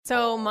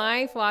So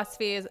my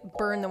philosophy is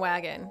burn the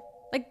wagon.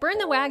 Like, burn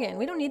the wagon.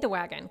 We don't need the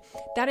wagon.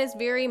 That is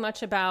very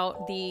much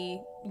about the,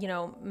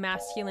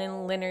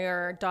 masculine,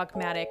 linear,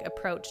 dogmatic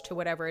approach to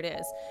whatever it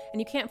is.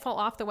 And you can't fall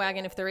off the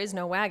wagon if there is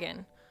no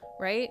wagon,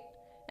 right?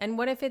 And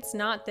what if it's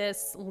not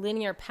this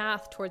linear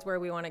path towards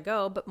where we want to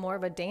go, but more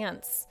of a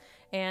dance,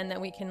 and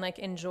that we can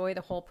enjoy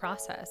the whole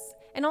process?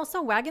 And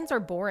also, wagons are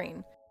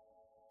boring.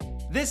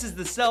 This is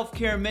the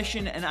Self-Care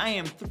Mission, and I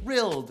am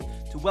thrilled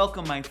to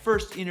welcome my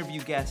first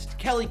interview guest,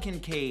 Kelly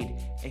Kincaid,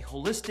 a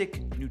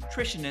holistic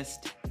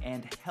nutritionist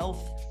and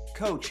health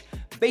coach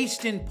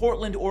based in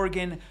Portland,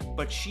 Oregon,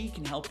 but she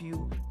can help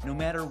you no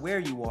matter where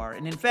you are.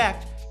 And in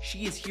fact,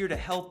 she is here to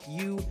help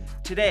you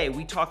today.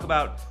 We talk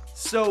about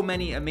so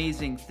many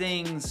amazing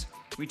things.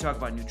 We talk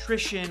about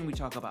nutrition, we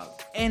talk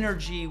about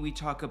energy, we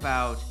talk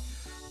about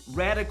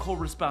radical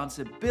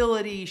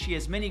responsibility. She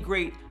has many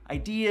great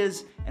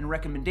ideas and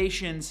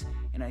recommendations,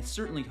 and I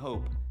certainly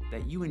hope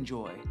that you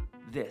enjoy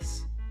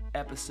this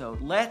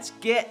episode. Let's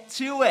get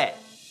to it.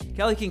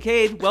 Kelly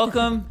Kincaid,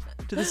 welcome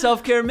to the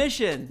Self-Care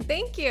Mission.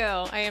 Thank you.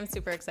 I am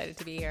super excited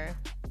to be here.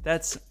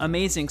 That's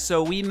amazing.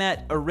 So we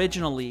met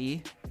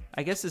originally,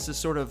 I guess this is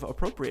sort of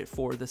appropriate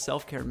for the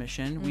Self-Care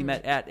Mission. We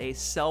met at a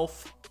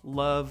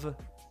self-love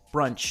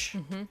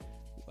brunch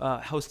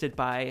hosted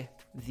by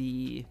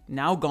the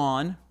now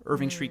gone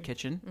Irving Street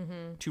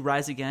Kitchen to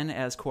rise again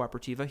as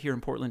Cooperativa here in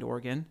Portland,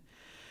 Oregon.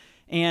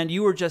 And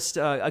you were just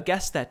a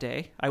guest that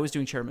day. I was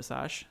doing chair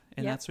massage,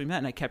 and that's where we met.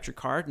 And I kept your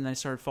card, and I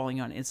started following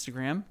you on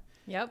Instagram,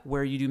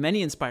 where you do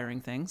many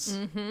inspiring things.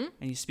 And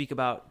you speak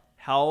about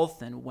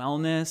health and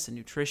wellness and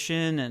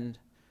nutrition and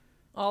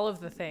all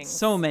of the things.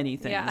 So many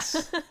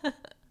things. Yeah.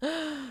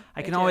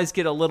 I can always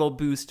get a little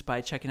boost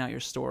by checking out your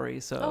story.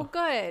 So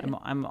good.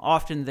 I'm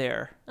often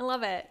there. I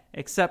love it.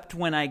 Except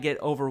when I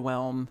get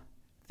overwhelmed.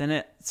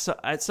 Then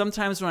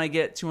sometimes when I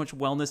get too much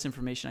wellness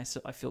information,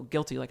 I feel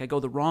guilty, like I go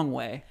the wrong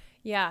way.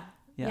 Yeah.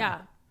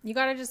 You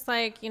got to just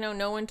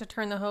know when to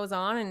turn the hose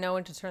on and know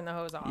when to turn the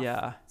hose off.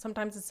 Yeah.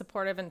 Sometimes it's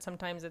supportive and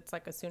sometimes it's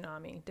like a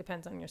tsunami.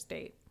 Depends on your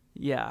state.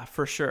 Yeah,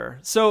 for sure.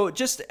 So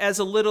just as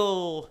a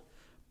little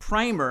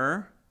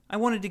primer, I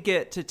wanted to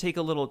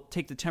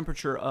take the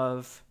temperature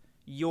of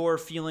your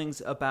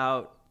feelings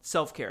about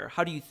self-care.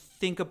 How do you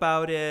think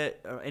about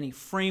it? Or any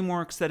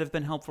frameworks that have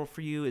been helpful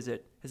for you? Has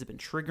it been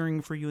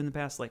triggering for you in the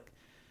past?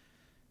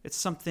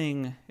 It's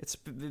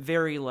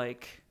very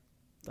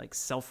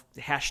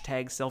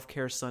hashtag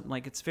self-care,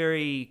 it's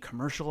very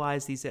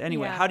commercialized these days.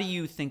 Anyway, How do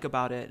you think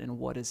about it, and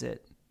what does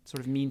it sort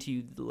of mean to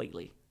you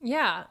lately?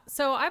 Yeah.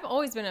 So I've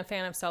always been a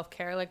fan of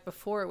self-care.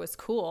 Before it was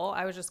cool,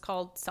 I was just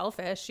called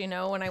selfish,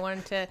 when I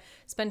wanted to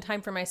spend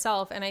time for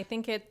myself. And I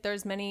think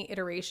there's many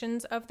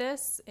iterations of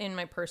this in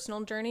my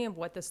personal journey of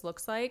what this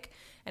looks like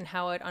and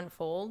how it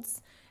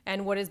unfolds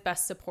and what is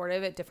best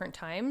supportive at different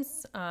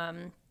times.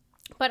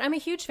 But I'm a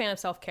huge fan of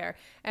self-care.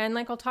 And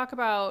I'll talk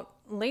about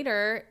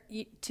later,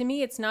 to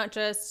me, it's not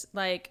just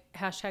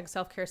hashtag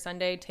self-care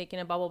Sunday, taking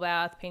a bubble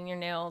bath, painting your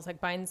nails,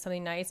 buying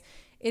something nice.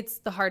 It's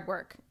the hard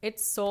work.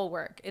 It's soul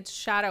work. It's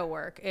shadow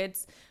work.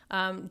 It's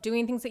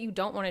doing things that you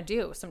don't want to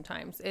do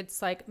sometimes.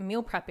 It's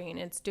meal prepping.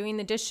 It's doing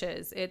the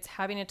dishes. It's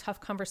having a tough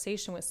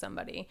conversation with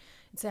somebody.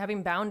 It's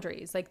having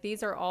boundaries.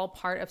 These are all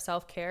part of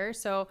self-care.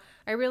 So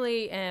I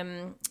really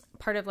am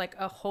part of a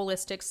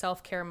holistic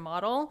self-care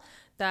model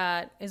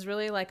that is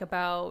really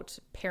about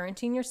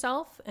parenting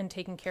yourself and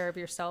taking care of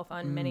yourself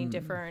on many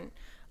different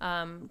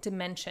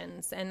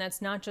dimensions. And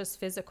that's not just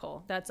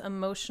physical, that's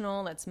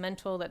emotional, that's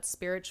mental, that's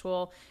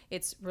spiritual,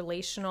 it's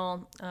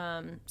relational.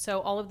 So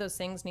all of those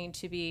things need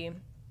to be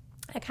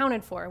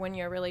accounted for when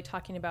you're really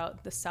talking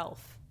about the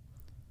self.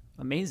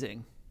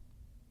 Amazing.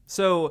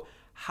 So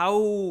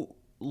how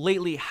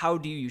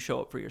do you show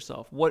up for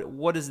yourself?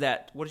 What does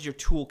your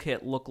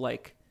toolkit look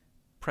like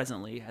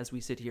presently as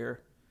we sit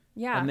here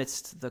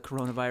amidst the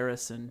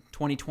coronavirus and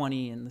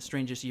 2020 and the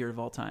strangest year of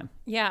all time?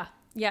 Yeah.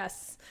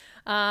 Yes.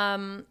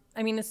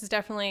 This is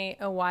definitely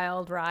a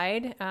wild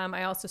ride.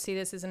 I also see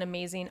this as an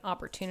amazing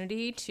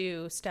opportunity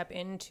to step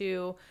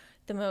into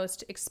the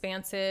most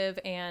expansive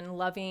and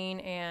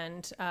loving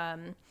and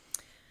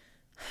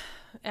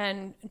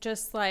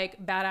just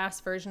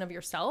badass version of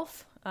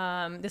yourself.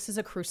 This is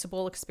a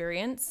crucible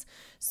experience.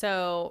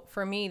 So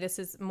for me, this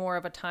is more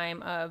of a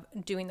time of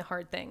doing the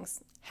hard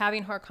things,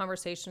 having hard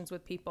conversations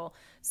with people,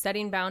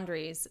 setting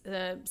boundaries,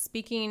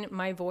 speaking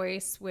my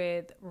voice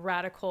with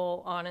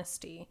radical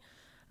honesty.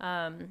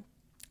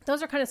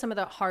 Those are kind of some of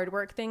the hard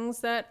work things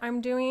that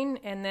I'm doing.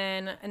 And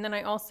then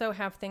I also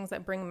have things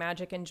that bring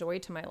magic and joy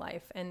to my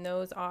life. And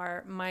those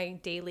are my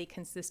daily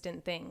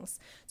consistent things.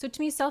 So to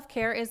me,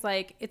 self-care is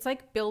it's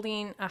like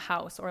building a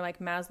house or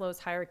Maslow's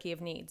hierarchy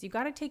of needs. You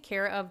got to take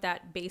care of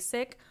that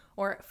basic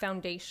or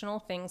foundational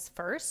things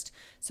first.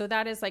 So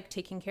that is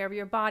taking care of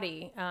your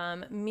body,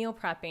 meal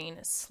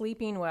prepping,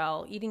 sleeping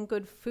well, eating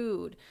good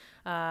food,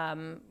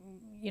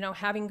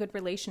 having good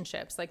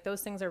relationships.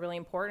 Those things are really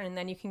important. And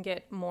then you can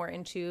get more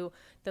into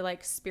the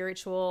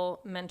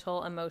spiritual,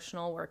 mental,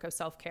 emotional work of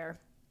self-care.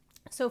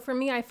 So for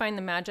me, I find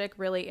the magic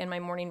really in my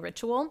morning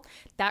ritual.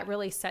 That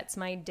really sets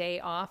my day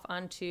off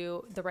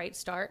onto the right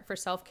start for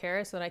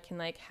self-care so that I can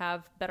like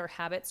have better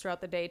habits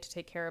throughout the day to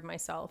take care of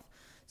myself.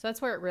 So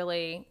that's where it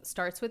really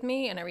starts with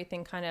me, and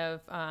everything kind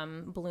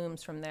of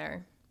blooms from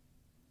there.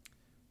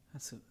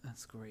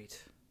 That's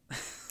great.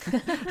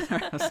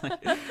 I was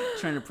like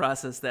trying to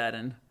process that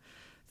and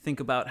think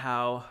about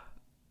how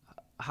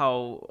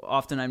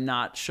often I'm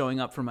not showing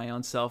up for my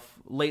own self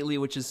lately,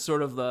 which is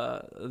sort of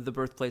the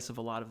birthplace of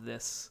a lot of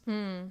this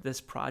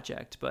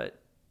project.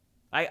 But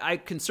I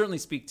can certainly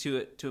speak to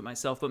it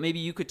myself. But maybe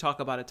you could talk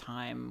about a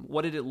time.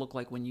 What did it look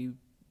like when you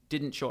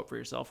didn't show up for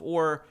yourself?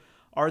 Or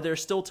are there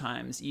still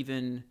times,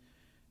 even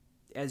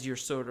as you're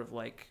sort of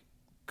like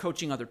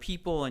coaching other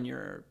people and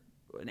you're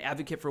an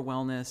advocate for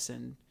wellness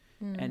and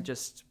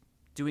just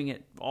doing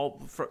it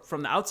all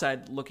from the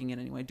outside looking in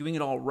anyway, doing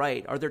it all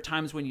right? Are there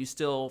times when you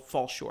still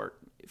fall short,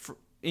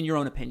 in your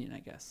own opinion, I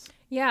guess?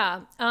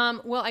 Yeah.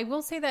 Well, I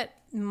will say that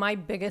my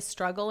biggest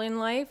struggle in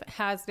life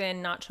has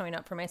been not showing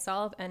up for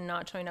myself and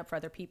not showing up for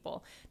other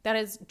people. That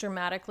has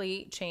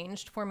dramatically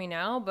changed for me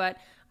now, but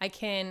I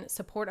can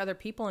support other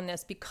people in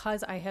this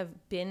because I have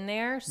been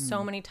there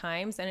so many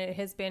times, and it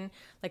has been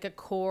like a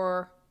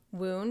core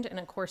wound and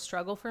a core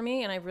struggle for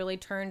me, and I've really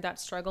turned that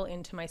struggle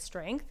into my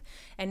strength.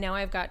 And now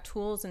I've got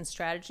tools and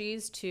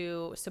strategies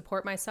to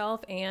support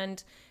myself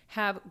and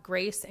have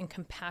grace and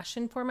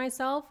compassion for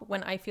myself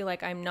when I feel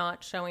like I'm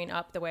not showing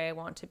up the way I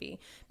want to be,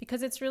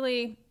 because it's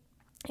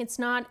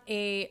not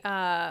a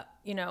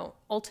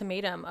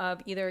ultimatum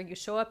of either you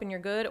show up and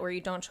you're good or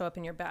you don't show up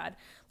and you're bad.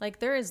 Like,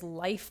 there is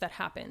life that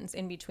happens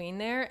in between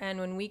there, and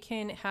when we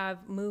can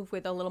move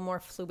with a little more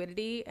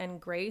fluidity and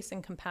grace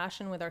and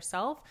compassion with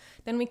ourselves,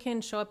 then we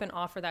can show up and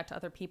offer that to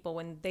other people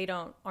when they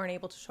aren't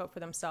able to show up for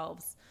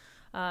themselves.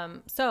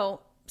 So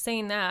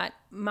saying that,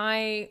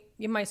 my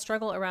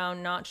struggle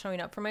around not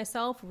showing up for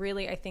myself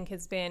really, I think,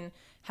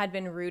 had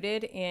been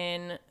rooted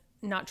in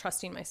not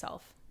trusting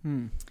myself.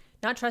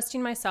 Not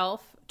trusting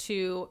myself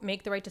to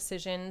make the right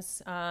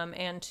decisions,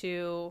 and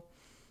to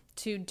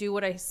do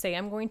what I say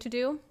I'm going to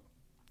do.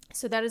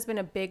 So that has been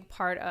a big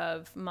part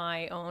of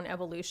my own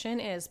evolution,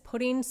 is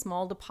putting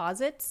small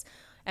deposits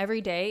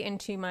every day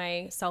into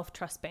my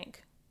self-trust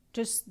bank.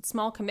 Just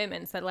small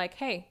commitments that, like,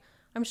 hey,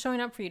 I'm showing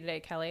up for you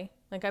today, Kelly.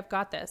 Like, I've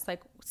got this.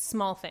 Like,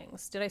 small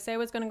things. Did I say I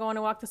was going to go on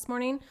a walk this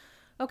morning?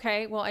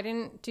 Okay, well, I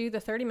didn't do the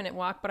 30-minute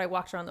walk, but I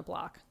walked around the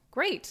block.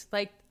 Great.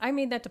 Like, I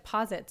made that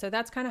deposit. So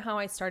that's kind of how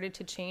I started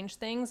to change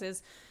things,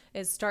 is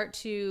start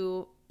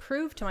to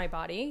prove to my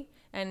body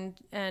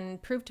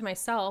and prove to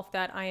myself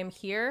that I am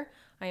here,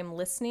 I am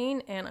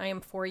listening, and I am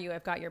for you.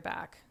 I've got your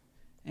back.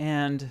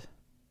 And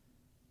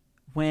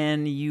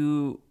when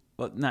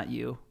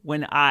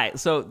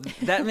so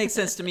that makes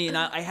sense to me. And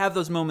I have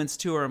those moments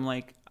too where I'm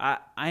like, I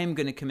am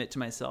going to commit to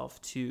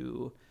myself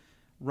to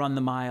run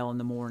the mile in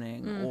the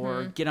morning,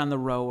 or get on the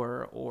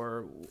rower,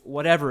 or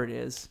whatever it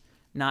is,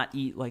 not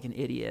eat like an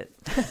idiot.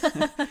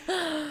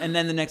 And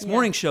then the next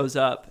morning shows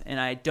up and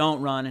I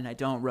don't run and I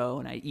don't row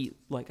and I eat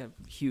like a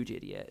huge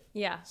idiot.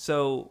 Yeah.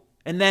 So,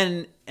 and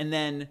then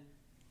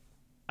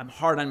I'm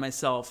hard on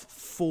myself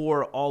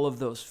for all of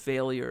those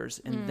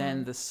failures, and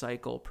then the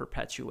cycle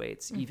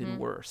perpetuates even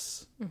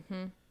worse.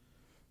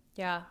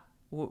 Yeah.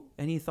 Well,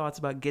 any thoughts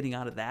about getting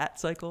out of that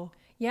cycle?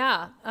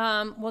 Yeah.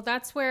 Well,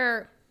 that's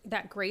where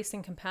that grace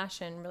and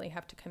compassion really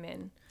have to come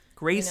in.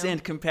 Grace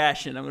and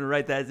compassion. I'm going to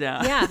write that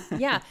down.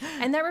 Yeah.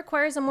 And that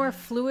requires a more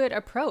fluid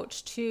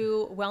approach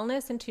to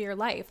wellness and to your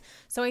life.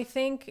 So I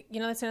think,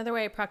 that's another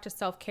way I practice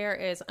self-care,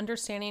 is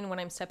understanding when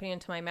I'm stepping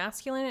into my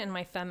masculine and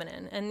my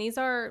feminine. And these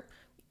are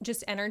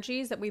just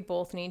energies that we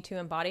both need to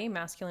embody,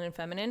 masculine and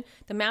feminine.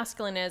 The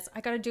masculine is,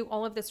 I got to do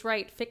all of this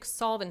right, fix,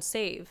 solve, and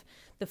save.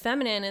 The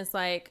feminine is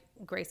like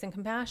grace and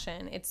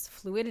compassion. It's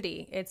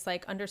fluidity. It's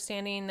like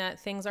understanding that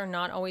things are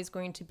not always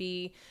going to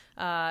be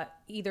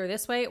either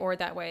this way or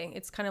that way.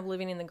 It's kind of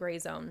living in the gray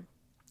zone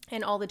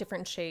and all the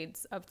different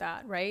shades of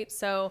that, right?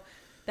 So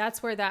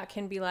that's where that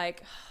can be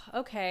like,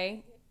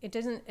 okay,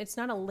 it's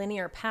not a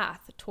linear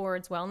path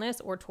towards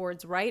wellness or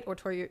towards right or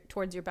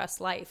towards your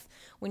best life.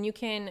 When you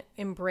can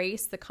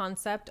embrace the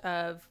concept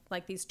of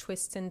like these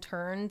twists and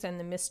turns and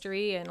the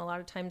mystery, and a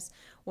lot of times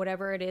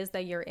whatever it is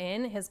that you're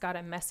in has got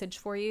a message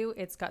for you.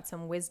 It's got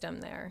some wisdom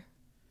there.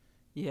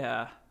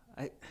 Yeah.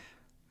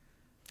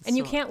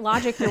 You can't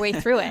logic your way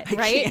through it,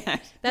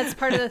 right? That's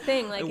part of the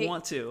thing. Like, I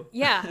want to.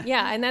 Yeah.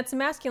 And that's a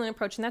masculine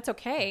approach, and that's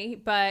okay.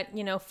 But,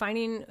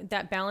 finding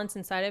that balance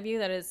inside of you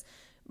that is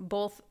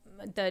both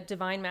the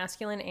divine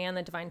masculine and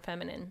the divine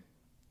feminine.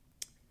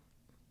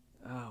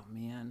 Oh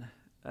man.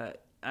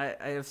 I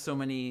have so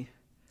many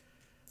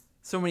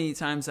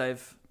times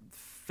I've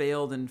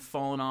failed and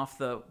fallen off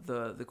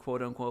the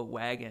quote unquote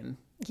wagon.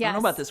 Yes. I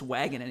don't know about this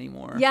wagon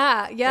anymore.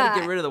 Yeah.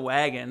 Gotta get rid of the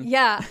wagon.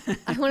 Yeah.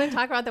 I want to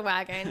talk about the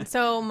wagon.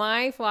 So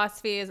my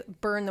philosophy is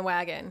burn the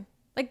wagon.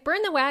 Like,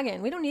 burn the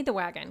wagon. We don't need the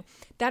wagon.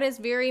 That is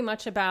very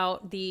much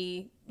about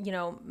the,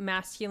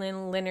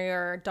 masculine,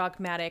 linear,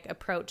 dogmatic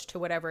approach to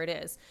whatever it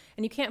is.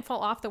 And you can't fall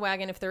off the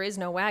wagon if there is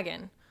no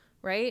wagon,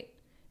 right?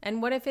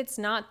 And what if it's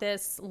not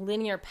this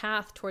linear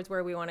path towards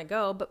where we want to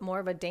go, but more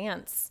of a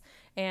dance,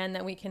 and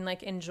that we can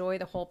like enjoy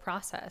the whole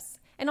process?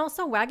 And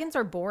also, wagons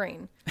are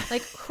boring.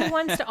 Like, who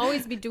wants to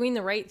always be doing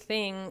the right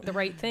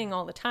thing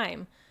all the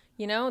time?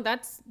 You know,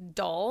 that's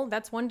dull,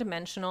 that's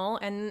one-dimensional,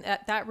 and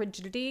that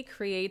rigidity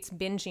creates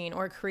binging,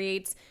 or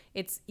creates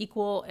its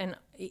equal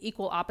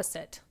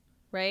opposite,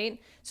 right?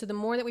 So the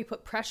more that we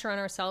put pressure on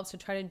ourselves to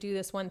try to do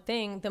this one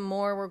thing, the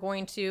more we're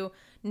going to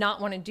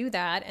not want to do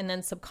that, and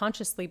then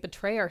subconsciously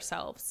betray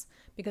ourselves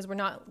because we're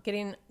not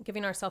giving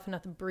ourselves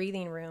enough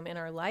breathing room in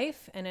our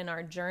life and in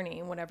our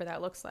journey, whatever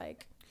that looks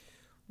like.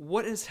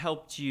 What has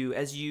helped you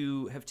as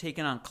you have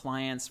taken on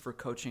clients for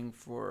coaching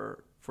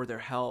for their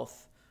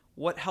health?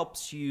 What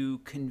helps you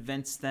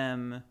convince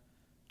them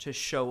to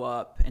show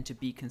up and to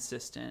be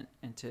consistent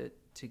and to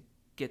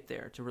get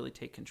there, to really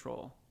take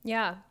control?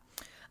 Yeah.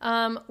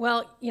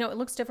 Well, you know, it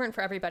looks different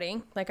for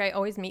everybody. Like, I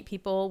always meet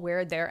people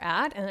where they're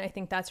at. And I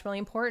think that's really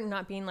important,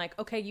 not being like,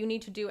 okay, you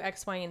need to do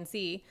X, Y, and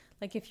Z.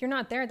 Like, if you're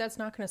not there, that's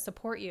not going to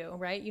support you,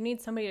 right? You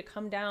need somebody to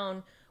come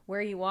down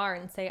where you are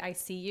and say, I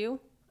see you,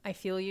 I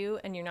feel you,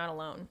 and you're not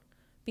alone.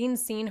 Being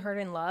seen, heard,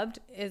 and loved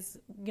is,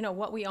 you know,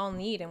 what we all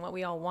need and what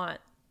we all want.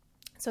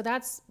 So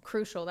that's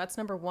crucial. That's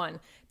number one.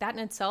 That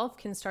in itself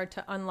can start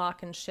to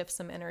unlock and shift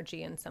some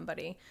energy in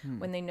somebody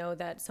when they know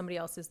that somebody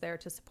else is there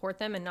to support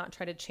them and not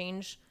try to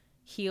change,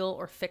 heal,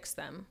 or fix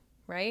them,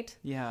 right?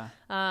 Yeah.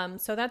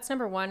 So that's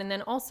number one. And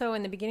then also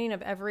in the beginning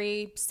of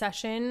every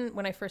session,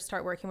 when I first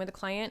start working with a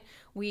client,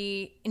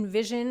 we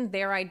envision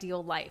their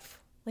ideal life.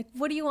 Like,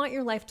 what do you want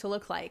your life to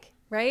look like?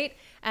 Right?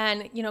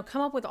 And, you know,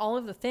 come up with all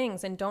of the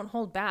things and don't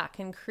hold back,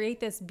 and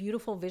create this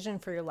beautiful vision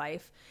for your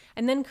life,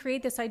 and then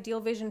create this ideal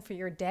vision for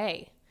your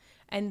day.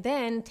 And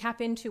then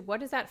tap into,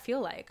 what does that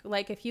feel like?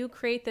 Like, if you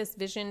create this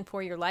vision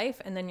for your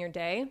life and then your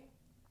day,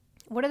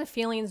 what are the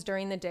feelings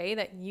during the day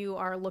that you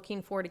are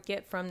looking for to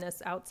get from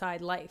this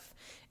outside life?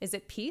 Is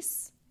it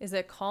peace? Is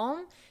it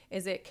calm?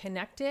 Is it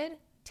connected?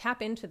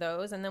 Tap into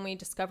those. And then we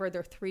discover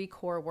their 3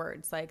 core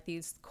words, like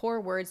these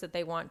core words that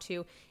they want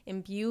to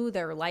imbue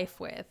their life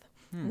with.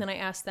 And then I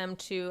ask them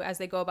to, as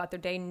they go about their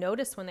day,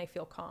 notice when they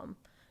feel calm,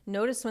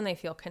 notice when they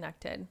feel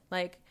connected,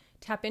 like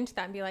tap into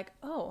that and be like,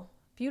 oh,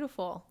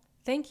 beautiful.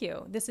 Thank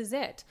you. This is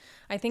it.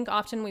 I think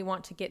often we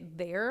want to get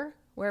there,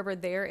 wherever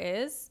there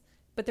is,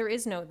 but there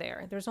is no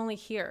there. There's only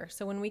here.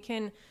 So when we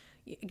can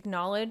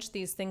acknowledge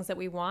these things that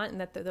we want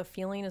and that the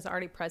feeling is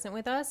already present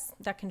with us,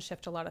 that can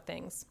shift a lot of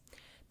things.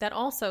 That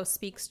also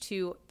speaks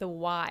to the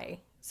why.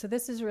 So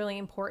this is really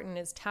important,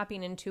 is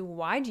tapping into,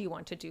 why do you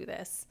want to do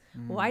this?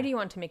 Why do you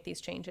want to make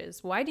these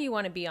changes? Why do you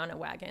want to be on a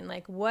wagon?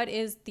 Like, what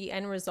is the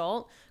end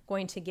result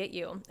going to get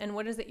you? And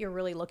what is it you're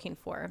really looking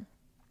for?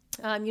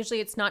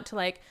 Usually it's not to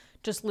like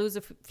just lose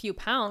a few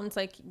pounds.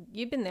 Like,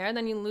 you've been there,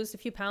 then you lose a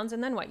few pounds,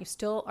 and then what? You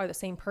still are the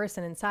same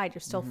person inside.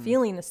 You're still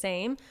feeling the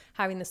same,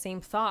 having the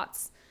same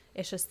thoughts.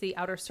 It's just the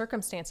outer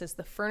circumstances,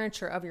 the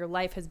furniture of your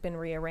life has been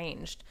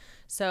rearranged.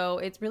 So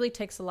it really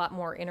takes a lot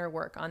more inner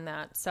work on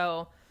that.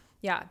 So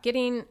yeah,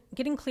 getting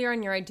clear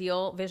on your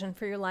ideal vision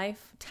for your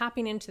life,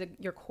 tapping into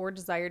your core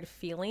desired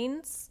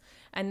feelings,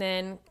 and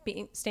then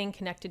staying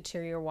connected to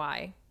your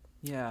why.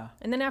 Yeah.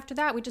 And then after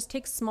that, we just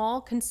take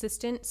small,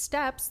 consistent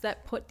steps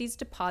that put these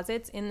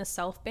deposits in the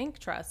self-bank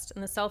trust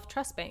and the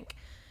self-trust bank.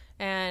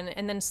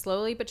 And then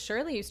slowly but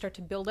surely you start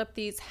to build up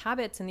these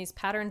habits and these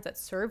patterns that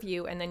serve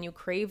you, and then you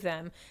crave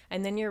them,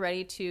 and then you're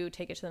ready to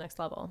take it to the next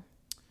level.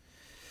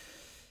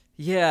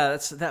 Yeah,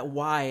 that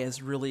why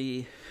has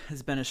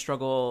been a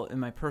struggle in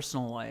my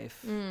personal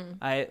life.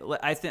 I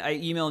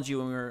emailed you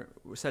when we were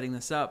setting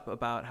this up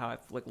about how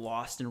I've like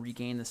lost and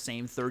regained the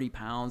same 30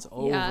 pounds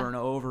over and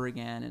over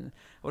again, and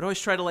I would always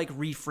try to like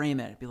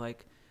reframe it, be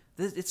like,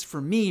 it's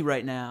for me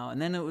right now,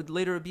 and then it would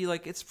later be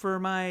like, it's for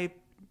my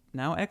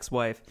now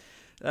ex-wife.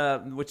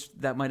 Which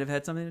that might have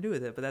had something to do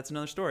with it, but that's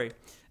another story.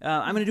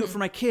 I'm going to do it for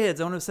my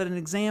kids. I want to set an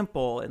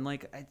example. And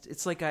like,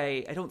 it's like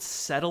I don't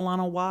settle on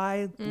a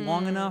why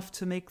long enough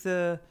to make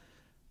the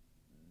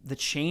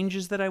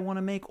changes that I want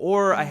to make,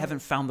 or I haven't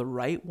found the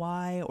right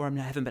why, or I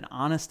haven't been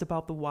honest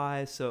about the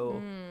why.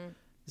 So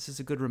this is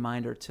a good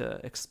reminder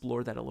to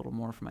explore that a little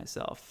more for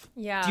myself.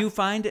 Yeah. Do you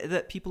find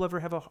that people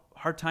ever have a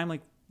hard time,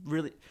 like,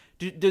 really,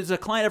 does a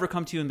client ever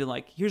come to you and be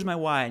like, here's my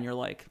why, and you're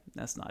like,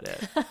 that's not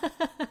it?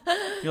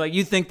 You're like,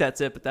 you think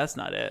that's it, but that's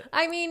not it.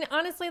 I mean,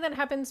 honestly, that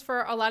happens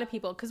for a lot of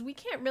people, because we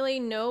can't really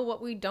know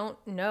what we don't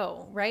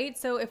know, right?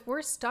 So if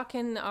we're stuck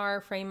in our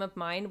frame of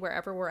mind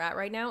wherever we're at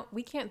right now,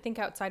 we can't think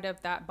outside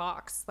of that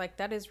box. Like,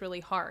 that is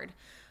really hard.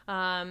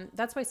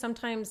 That's why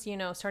sometimes,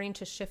 starting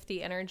to shift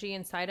the energy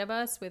inside of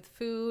us with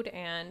food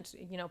and,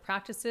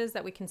 practices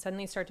that we can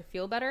suddenly start to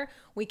feel better,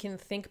 we can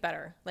think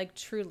better, like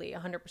truly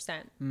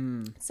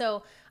 100%.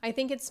 So I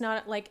think it's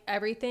not like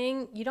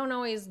everything, you don't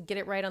always get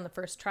it right on the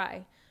first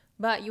try,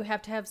 but you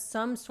have to have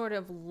some sort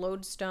of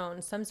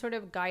lodestone, some sort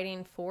of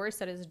guiding force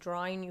that is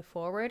drawing you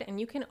forward. And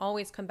you can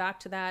always come back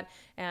to that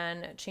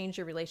and change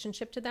your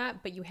relationship to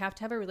that, but you have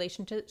to have a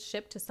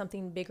relationship to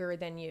something bigger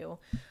than you.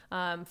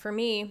 For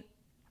me,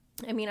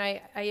 I mean,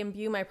 I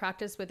imbue my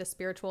practice with a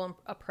spiritual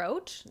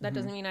approach. That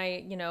doesn't mean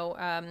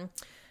I,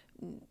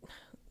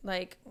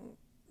 like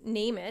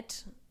name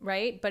it,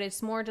 right? But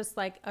it's more just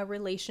like a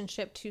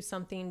relationship to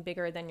something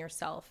bigger than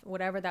yourself,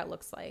 whatever that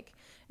looks like.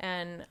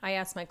 And I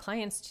ask my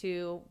clients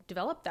to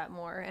develop that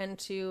more and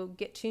to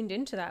get tuned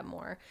into that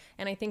more.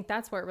 And I think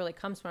that's where it really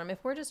comes from.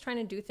 If we're just trying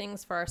to do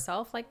things for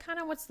ourselves, like kind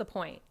of what's the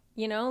point?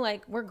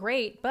 Like we're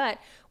great, but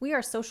we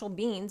are social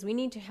beings. We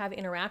need to have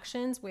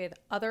interactions with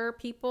other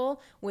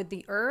people, with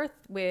the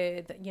earth,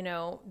 with,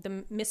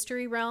 the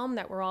mystery realm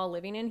that we're all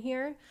living in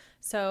here.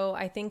 So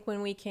I think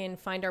when we can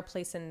find our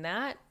place in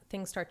that,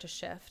 things start to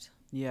shift.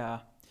 Yeah.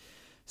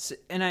 So,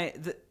 and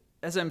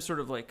as I'm sort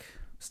of like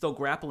still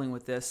grappling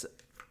with this,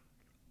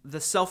 the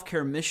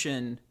self-care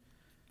mission,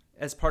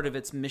 as part of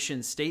its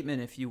mission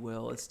statement, if you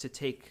will, is to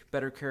take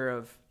better care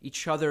of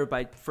each other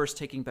by first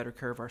taking better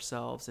care of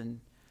ourselves,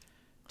 and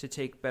to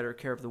take better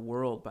care of the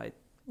world by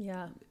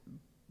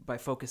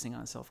focusing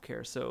on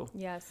self-care. So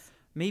yes,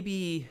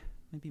 maybe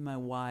my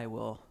why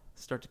will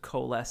start to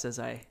coalesce as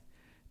I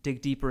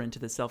dig deeper into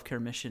the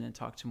self-care mission and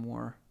talk to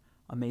more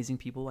amazing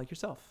people like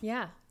yourself.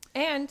 Yeah.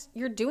 And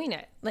you're doing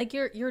it. Like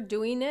you're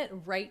doing it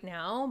right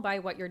now by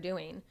what you're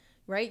doing,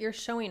 right? You're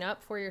showing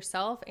up for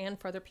yourself and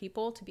for other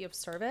people to be of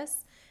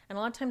service. And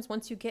a lot of times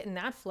once you get in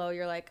that flow,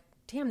 you're like,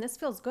 damn, this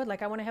feels good.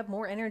 Like I want to have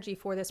more energy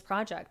for this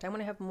project. I want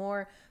to have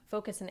more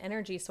focus and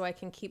energy so I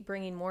can keep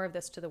bringing more of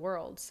this to the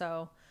world.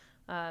 So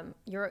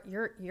you're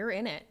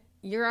in it.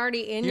 You're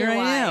already in your why.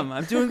 Here I am.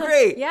 I'm doing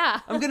great. Yeah.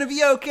 I'm going to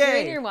be okay.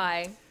 You're in your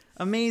why.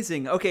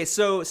 Amazing. Okay,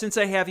 so since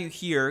I have you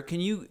here, can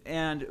you,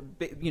 and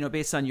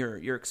based on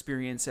your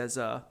experience as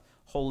a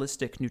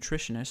holistic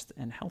nutritionist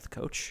and health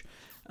coach,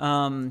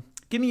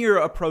 give me your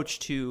approach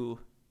to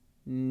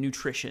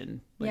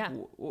nutrition. Like,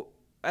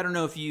 I don't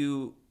know if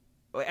you,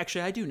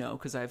 actually I do know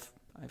because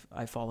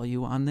I follow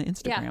you on the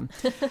Instagram.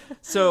 Yeah.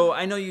 So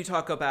I know you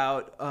talk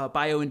about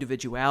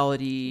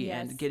bio-individuality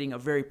and getting a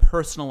very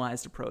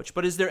personalized approach,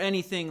 but is there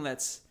anything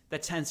that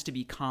tends to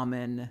be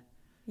common?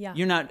 Yeah.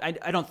 You're not,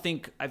 I don't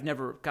think, I've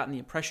never gotten the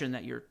impression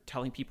that you're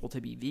telling people to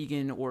be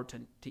vegan or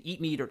to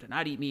eat meat or to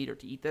not eat meat or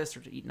to eat this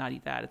or to not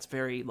eat that. It's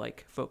very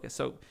like focused.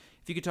 So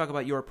if you could talk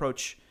about your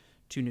approach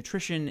to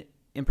nutrition,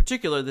 in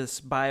particular,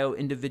 this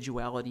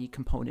bio-individuality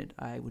component,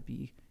 I would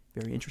be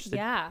very interested.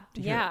 Yeah.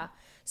 To hear it.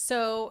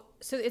 So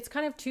it's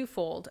kind of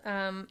twofold.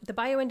 The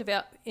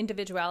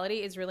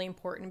bio-individuality is really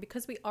important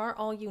because we are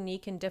all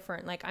unique and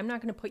different. Like I'm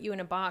not going to put you in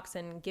a box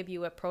and give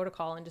you a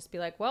protocol and just be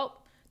like,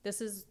 well, this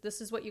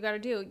is what you got to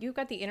do. You've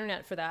got the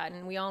internet for that.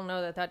 And we all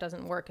know that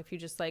doesn't work. If you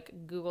just like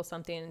Google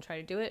something and try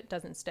to do it, it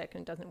doesn't stick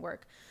and it doesn't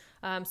work.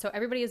 So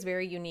everybody is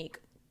very unique.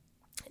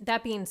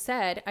 That being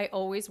said, I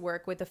always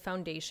work with the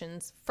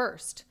foundations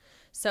first.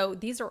 So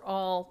these are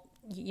all,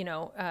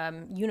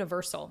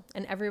 universal,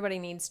 and everybody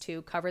needs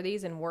to cover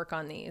these and work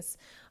on these.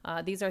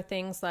 These are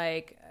things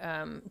like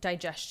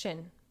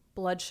digestion,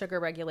 blood sugar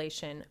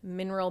regulation,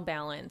 mineral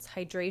balance,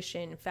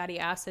 hydration, fatty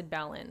acid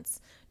balance,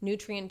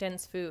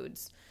 nutrient-dense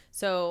foods.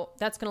 So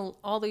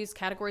all these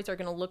categories are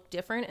going to look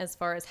different as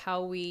far as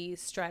how we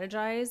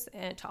strategize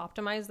and to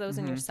optimize those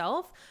in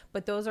yourself.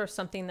 But those are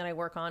something that I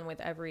work on with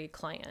every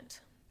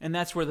client. And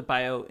that's where the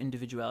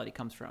bio-individuality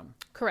comes from.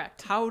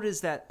 Correct. How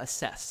is that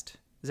assessed?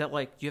 Is that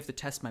like, do you have to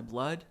test my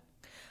blood?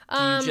 Do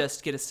you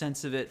just get a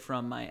sense of it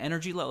from my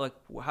energy level? Like,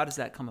 how does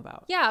that come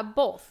about? Yeah,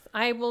 both.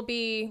 I will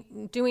be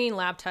doing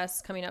lab tests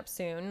coming up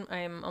soon.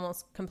 I'm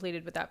almost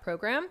completed with that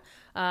program.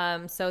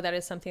 So that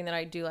is something that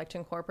I do like to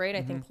incorporate.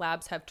 I think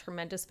labs have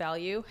tremendous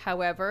value.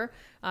 However,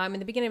 in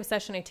the beginning of a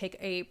session, I take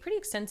a pretty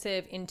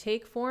extensive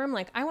intake form.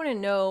 Like, I want to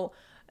know,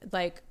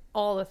 like,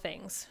 all the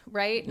things,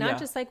 right? Not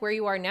just like where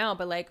you are now,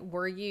 but like,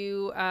 were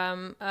you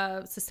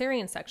a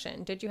cesarean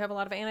section? Did you have a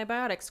lot of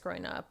antibiotics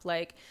growing up?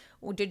 Like,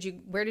 where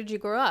did you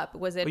grow up?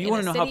 Was it? Well, you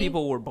want to know how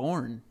people were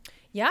born.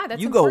 Yeah,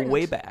 that's you important. go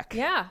way back.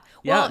 Yeah.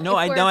 Yeah. Well,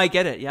 I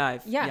get it.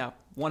 Yeah.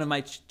 One of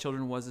my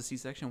children was a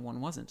C-section,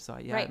 one wasn't. So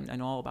right. I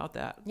know all about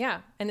that.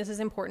 Yeah. And this is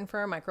important for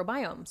our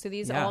microbiome. So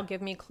these all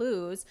give me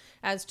clues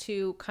as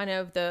to kind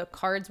of the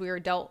cards we were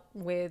dealt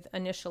with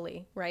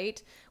initially,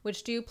 right?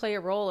 Which do play a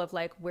role of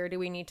like, where do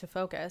we need to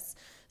focus?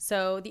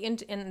 So in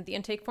the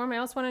intake form, I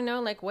also want to know,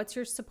 like, what's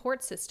your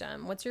support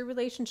system? What's your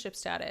relationship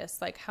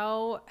status? Like,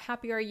 how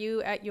happy are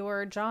you at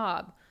your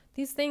job?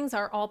 These things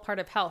are all part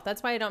of health.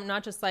 That's why I'm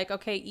not just like,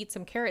 okay, eat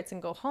some carrots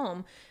and go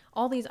home.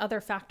 All these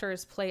other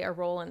factors play a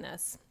role in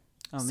this.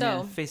 Oh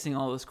man, facing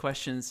all those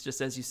questions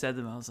just as you said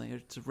them, I was like,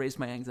 it raised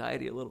my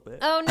anxiety a little bit.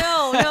 Oh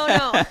no,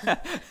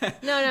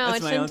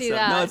 it shouldn't do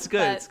that. No, it's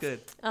good. It's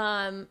good.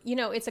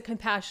 It's a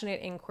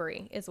compassionate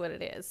inquiry is what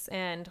it is,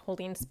 and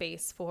holding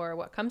space for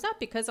what comes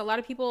up, because a lot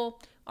of people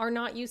are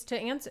not used to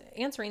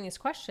answering these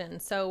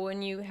questions. So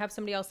when you have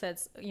somebody else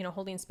that's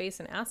holding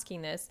space and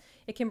asking this,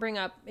 it can bring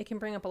up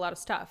a lot of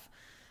stuff.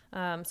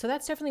 So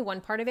that's definitely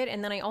one part of it.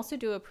 And then I also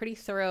do a pretty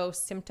thorough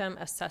symptom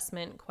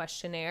assessment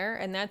questionnaire.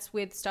 And that's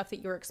with stuff that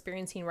you're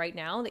experiencing right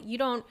now that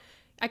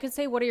I could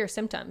say, what are your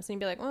symptoms? And you'd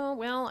be like, oh,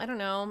 well, I don't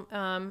know.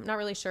 Not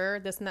really sure,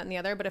 this and that and the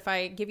other. But if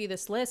I give you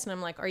this list and I'm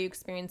like, are you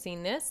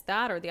experiencing this,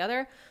 that, or the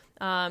other?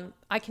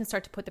 I can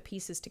start to put the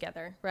pieces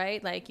together,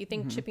 right? Like you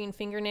think chipping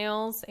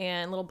fingernails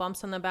and little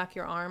bumps on the back of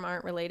your arm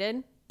aren't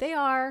related. They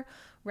are,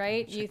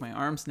 right? Check my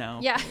arms now.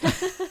 Yeah.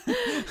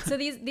 So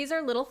these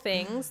are little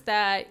things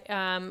that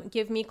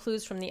give me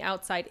clues from the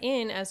outside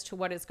in as to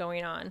what is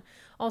going on.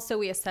 Also,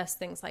 we assess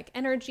things like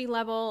energy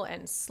level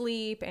and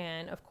sleep.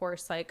 And of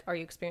course, like, are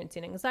you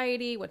experiencing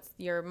anxiety? What's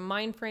your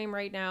mind frame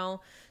right now?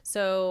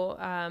 So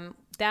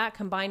that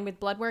combined with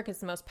blood work is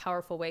the most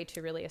powerful way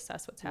to really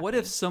assess what's happening. What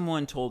if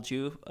someone told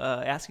you,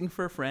 asking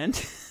for a friend,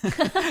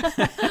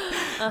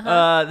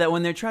 that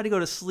when they try to go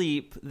to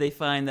sleep, they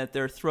find that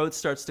their throat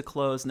starts to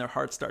close and their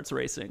heart starts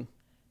racing?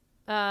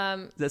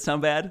 Does that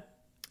sound bad?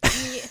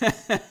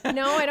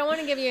 No, I don't want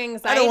to give you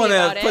anxiety. I don't want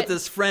to put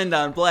this friend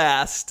on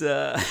blast.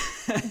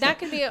 That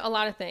could be a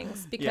lot of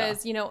things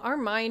because, our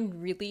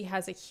mind really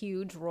has a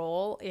huge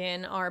role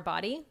in our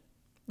body.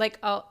 Like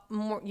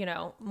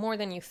more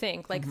than you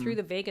think, like through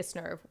the vagus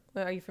nerve.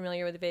 Are you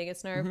familiar with the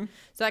vagus nerve?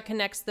 So that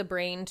connects the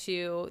brain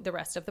to the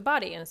rest of the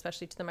body and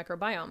especially to the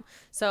microbiome.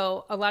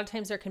 So a lot of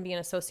times there can be an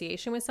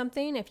association with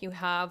something. If you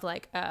have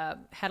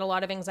had a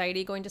lot of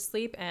anxiety going to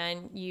sleep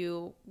and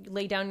you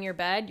lay down in your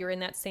bed, you're in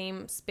that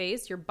same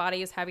space, your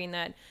body is having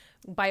that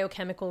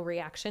biochemical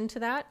reaction to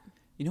that.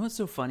 You know what's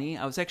so funny?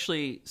 I was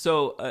actually,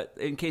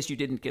 in case you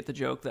didn't get the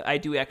joke, that I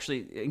do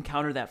actually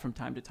encounter that from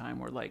time to time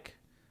where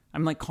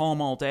I'm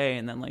calm all day,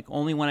 and then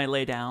only when I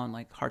lay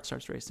down, heart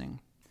starts racing,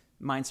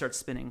 mind starts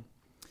spinning.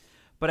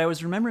 But I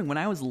was remembering when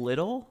I was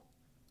little,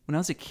 when I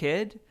was a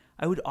kid,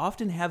 I would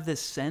often have this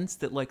sense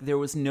that there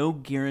was no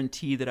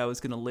guarantee that I was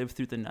going to live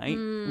through the night.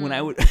 When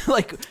I would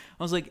I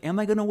was like, am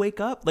I going to wake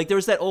up? There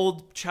was that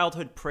old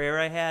childhood prayer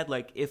I had,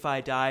 if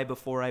I die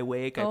before I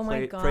wake,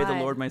 I pray the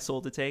Lord my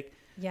soul to take.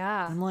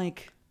 Yeah. I'm wow.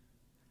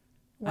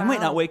 I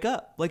might not wake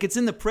up. It's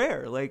in the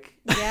prayer.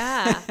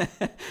 Yeah.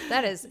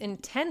 That is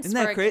intense. Isn't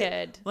that for a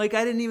kid. I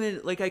didn't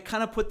even, I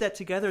kind of put that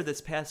together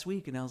this past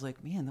week, and I was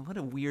like, man, what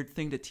a weird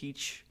thing to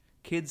teach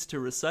kids to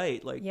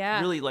recite.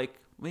 Really,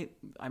 wait,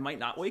 I might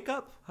not wake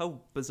up? How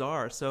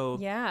bizarre. So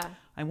yeah.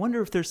 I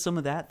wonder if there's some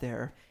of that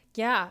there.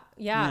 Yeah.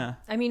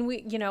 I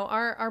mean,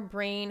 our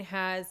brain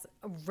has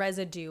a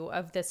residue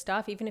of this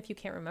stuff, even if you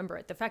can't remember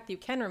it. The fact that you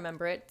can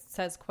remember it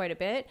says quite a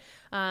bit.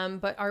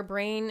 But our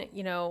brain,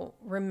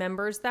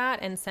 remembers that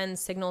and sends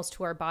signals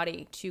to our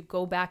body to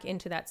go back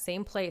into that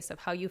same place of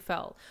how you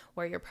felt,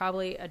 where you're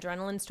probably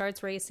adrenaline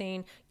starts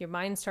racing, your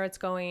mind starts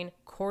going,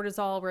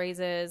 cortisol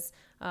raises,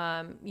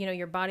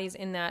 your body's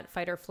in that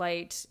fight or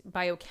flight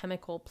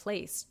biochemical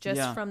place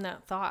just from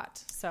that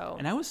thought. So,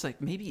 and I was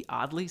maybe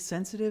oddly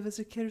sensitive as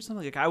a kid or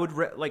something. I would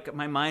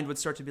my mind would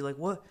start to be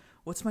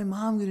what's my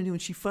mom going to do when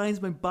she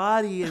finds my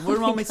body, and what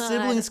are all my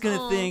siblings going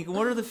to think, and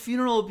what are the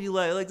funeral be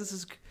like? This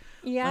is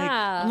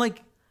I'm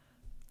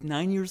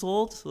 9 years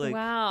old.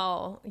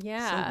 Wow.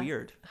 Yeah. So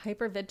weird.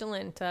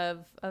 Hypervigilant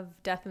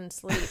of death and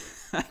sleep.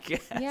 I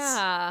guess.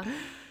 Yeah.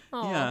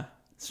 Aww. Yeah.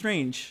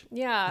 Strange.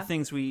 Yeah. The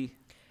things we.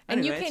 And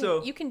anyway,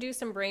 you can do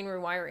some brain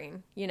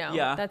rewiring,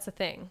 Yeah. That's a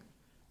thing.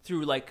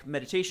 Through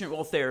meditation,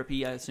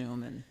 therapy, I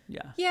assume, and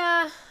yeah.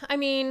 Yeah, I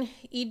mean,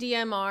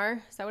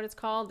 EDMR, is that what it's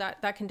called?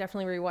 That can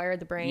definitely rewire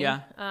the brain. Yeah.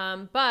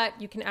 But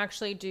you can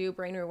actually do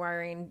brain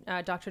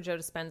rewiring. Dr. Joe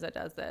Dispenza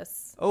does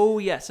this. Oh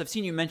yes, I've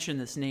seen you mention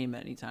this name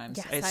many times.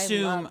 Yes,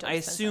 I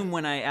assume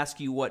when I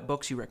ask you what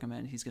books you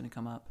recommend, he's going to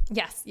come up.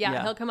 Yes,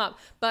 yeah, he'll come up.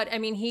 But I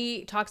mean,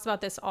 he talks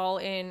about this all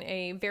in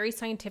a very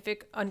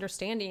scientific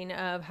understanding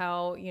of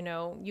how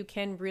you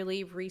can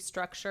really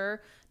restructure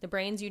the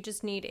brains. You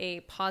just need a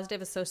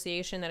positive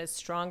association that is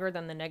stronger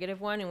than the negative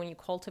one. And when you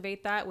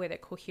cultivate that with a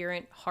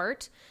coherent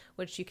heart,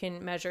 which you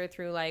can measure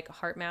through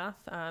heart math,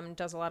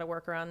 does a lot of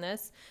work around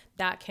this,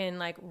 that can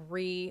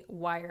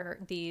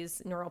rewire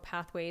these neural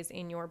pathways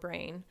in your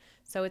brain.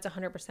 So it's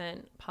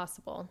 100%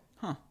 possible.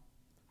 Huh.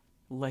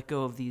 Let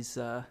go of these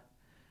not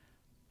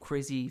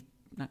crazy.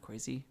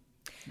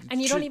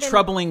 And you don't even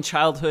troubling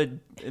childhood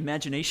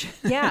imagination.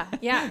 Yeah.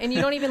 And you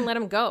don't even let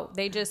them go.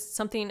 They just,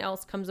 something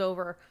else comes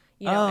over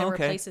and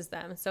replaces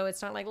them. So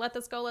it's not let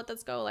this go.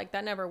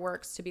 That never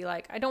works to be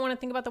I don't want to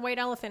think about the white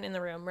elephant in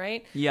the room,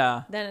 right?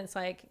 Yeah. Then it's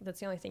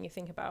that's the only thing you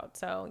think about.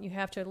 So you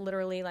have to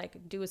literally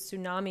do a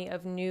tsunami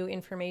of new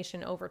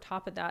information over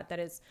top of that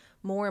is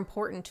more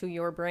important to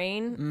your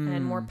brain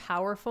and more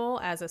powerful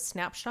as a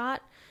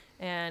snapshot.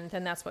 And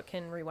then that's what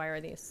can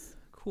rewire these.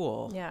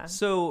 Cool. Yeah.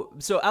 So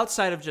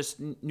outside of just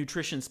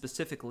nutrition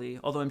specifically,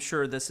 although I'm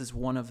sure this is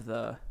one of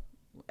the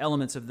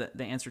elements of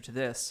the answer to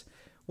this,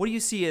 what do you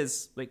see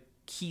as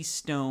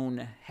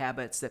keystone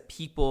habits that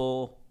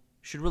people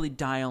should really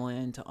dial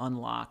in to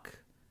unlock?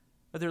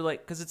 Are there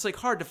because it's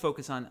hard to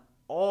focus on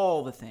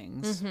all the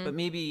things, but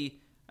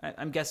maybe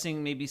I'm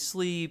guessing maybe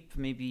sleep,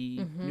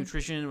 maybe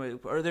nutrition.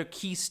 Are there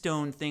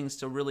keystone things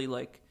to really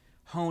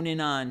hone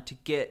in on to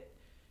get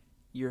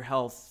your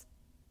health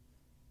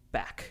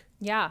back?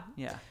 Yeah.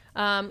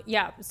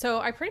 Yeah. So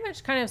I pretty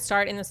much kind of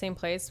start in the same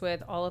place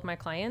with all of my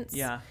clients.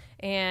 Yeah.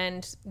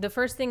 And the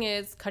first thing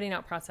is cutting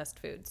out processed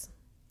foods.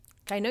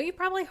 I know you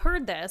probably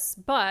heard this,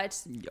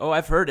 but Oh,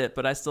 I've heard it,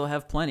 but I still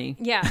have plenty.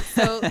 yeah.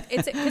 So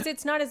it's because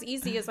it's not as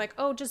easy as like,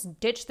 oh, just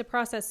ditch the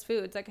processed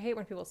foods. Like I hate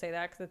when people say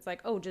that because it's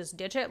like, oh, just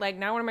ditch it. Like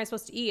now what am I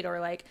supposed to eat? Or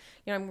like,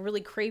 I'm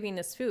really craving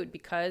this food,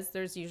 because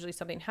there's usually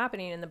something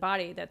happening in the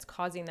body that's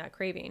causing that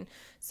craving.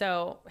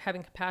 So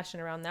having compassion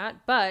around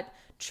that. But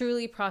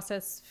truly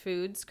processed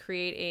foods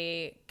create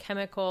a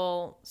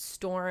chemical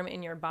storm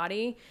in your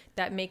body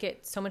that make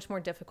it so much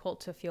more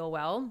difficult to feel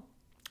well.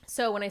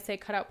 So when I say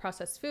cut out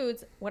processed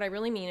foods, what I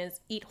really mean is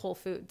eat whole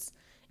foods,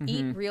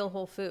 eat real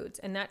whole foods.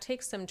 And that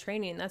takes some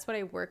training. That's what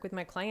I work with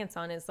my clients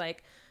on, is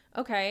like,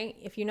 okay,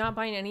 if you're not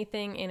buying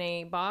anything in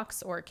a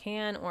box or a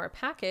can or a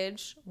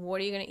package,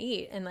 what are you going to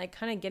eat? And like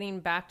kind of getting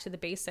back to the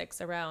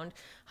basics around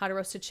how to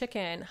roast a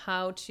chicken,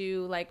 how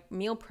to like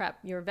meal prep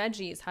your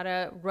veggies, how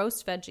to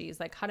roast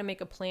veggies, like how to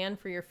make a plan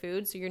for your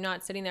food so you're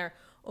not sitting there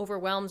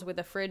overwhelmed with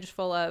a fridge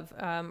full of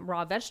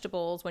raw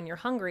vegetables when you're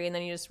hungry, and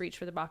then you just reach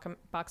for the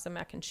box of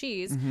mac and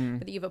cheese.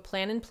 But you have a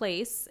plan in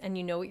place and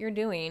you know what you're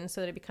doing,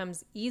 so that it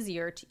becomes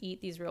easier to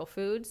eat these real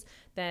foods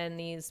than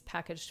these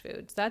packaged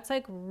foods. That's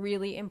like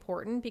really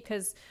important,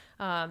 because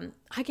I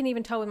can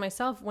even tell with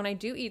myself when I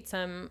do eat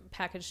some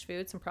packaged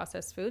foods, some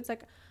processed foods,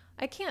 like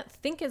I can't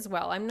think as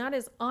well. I'm not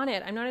as on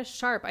it. I'm not as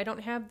sharp. I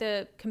don't have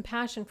the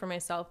compassion for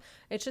myself.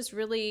 It's just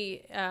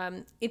really,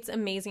 it's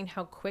amazing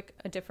how quick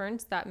a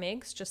difference that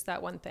makes, just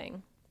that one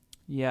thing.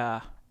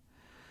 Yeah.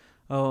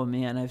 Oh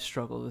man, I've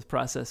struggled with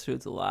processed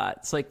foods a lot.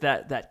 It's like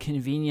that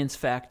convenience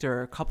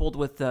factor coupled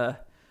with the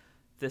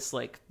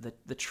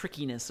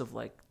trickiness of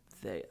like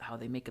how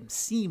they make them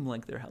seem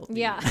like they're healthy.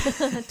 Yeah,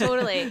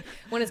 totally.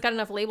 When it's got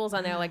enough labels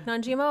on there, like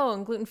non-GMO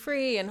and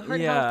gluten-free and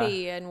heart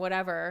healthy and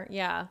whatever.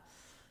 Yeah.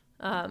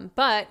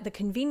 But the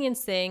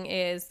convenience thing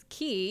is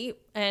key.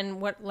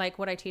 And what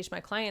I teach my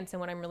clients and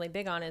what I'm really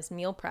big on is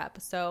meal prep.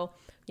 So,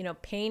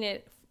 paint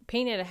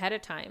it ahead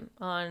of time.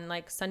 On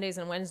like Sundays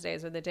and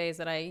Wednesdays are the days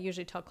that I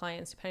usually tell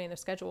clients, depending on their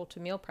schedule,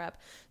 to meal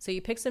prep. So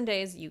you pick some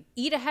days, you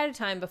eat ahead of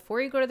time before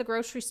you go to the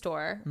grocery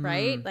store,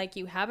 right? Like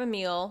you have a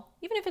meal,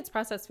 even if it's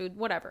processed food,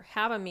 whatever,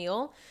 have a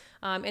meal.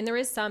 And there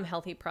is some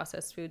healthy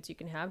processed foods you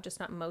can have, just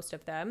not most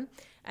of them.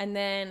 And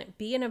then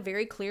be in a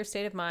very clear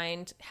state of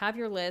mind, have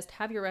your list,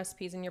 have your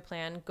recipes in your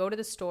plan, go to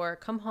the store,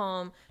 come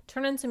home,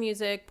 turn on some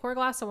music, pour a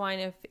glass of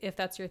wine if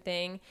that's your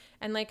thing,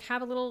 and like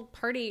have a little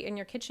party in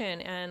your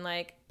kitchen and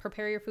like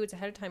prepare your foods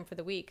ahead of time for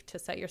the week to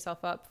set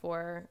yourself up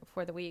for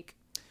the week.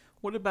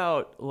 What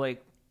about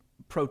like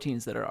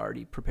proteins that are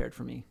already prepared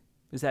for me?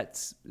 Is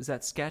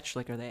that sketch?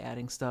 Like, are they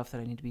adding stuff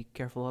that I need to be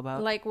careful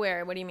about? Like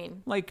where? What do you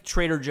mean? Like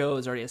Trader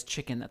Joe's already has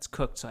chicken that's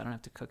cooked, so I don't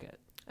have to cook it.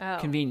 Oh.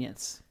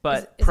 Convenience,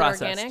 but is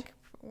processed. It organic,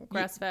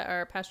 grass-fed,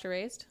 or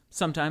pasture-raised?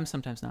 Sometimes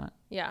not.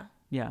 Yeah.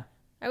 Yeah.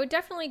 I would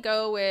definitely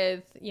go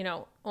with,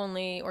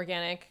 only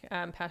organic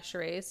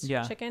pasture-raised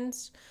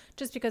chickens,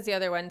 just because the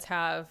other ones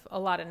have a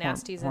lot of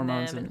nasties in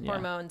them and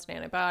hormones and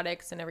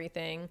antibiotics and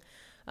everything.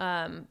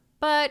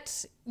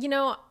 But,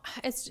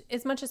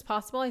 as much as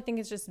possible, I think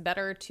it's just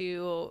better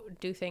to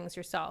do things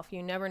yourself.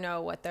 You never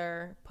know what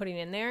they're putting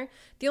in there.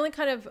 The only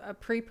kind of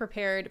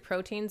pre-prepared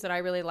proteins that I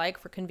really like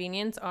for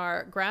convenience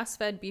are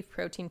grass-fed beef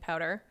protein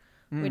powder,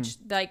 which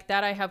like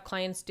that I have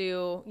clients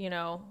do,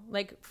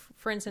 like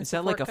for instance. Is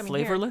that like a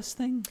flavorless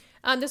thing?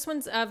 This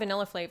one's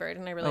vanilla flavored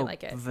and I really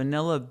like it.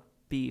 Vanilla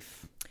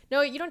beef.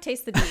 No, you don't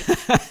taste the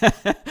beef.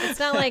 It's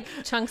not like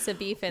chunks of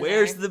beef in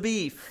Where's there. the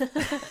beef?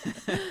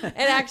 It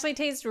actually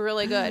tastes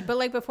really good. But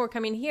like before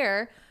coming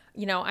here,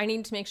 I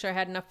needed to make sure I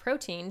had enough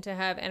protein to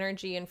have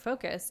energy and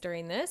focus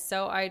during this.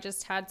 So I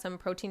just had some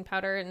protein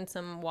powder and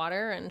some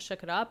water and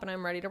shook it up and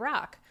I'm ready to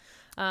rock.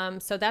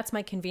 So that's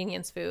my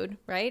convenience food,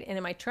 right? And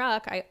in my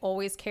truck, I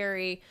always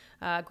carry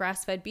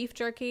grass-fed beef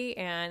jerky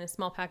and a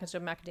small package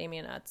of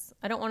macadamia nuts.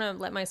 I don't want to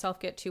let myself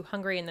get too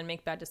hungry and then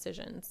make bad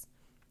decisions.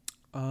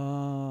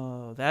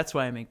 Oh, that's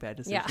why I make bad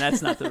decisions. Yeah.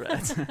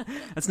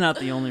 That's not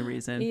the only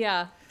reason.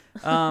 Yeah.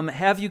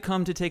 Have you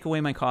come to take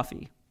away my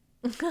coffee?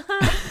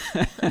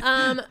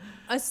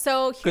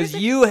 So because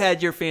you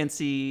had your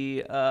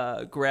fancy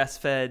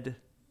grass-fed,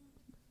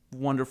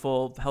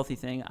 wonderful, healthy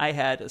thing. I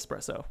had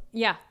espresso.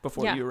 Yeah.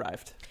 Before you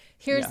arrived.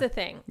 Here's the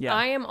thing. Yeah.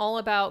 I am all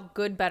about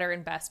good, better,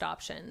 and best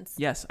options.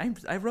 Yes,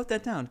 I wrote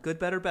that down. Good,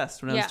 better,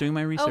 best when I was doing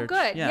my research. Oh,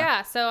 good.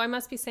 Yeah. So I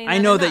must be saying that I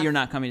know enough. that you're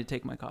not coming to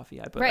take my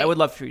coffee, but I would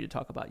love for you to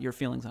talk about your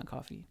feelings on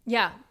coffee.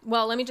 Yeah.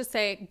 Well, let me just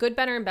say good,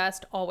 better, and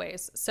best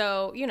always.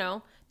 So,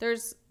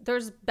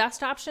 there's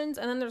best options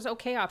and then there's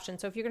okay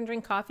options. So if you're going to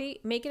drink coffee,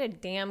 make it a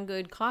damn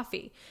good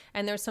coffee.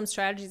 And there's some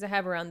strategies I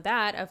have around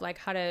that of like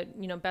how to,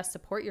 best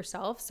support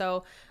yourself.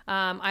 So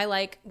I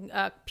like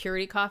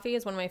Purity coffee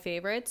is one of my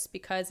favorites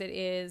because it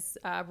is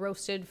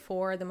roasted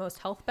for the most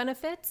health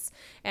benefits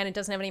and it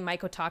doesn't have any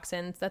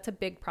mycotoxins. That's a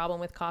big problem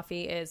with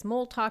coffee is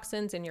mold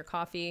toxins in your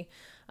coffee.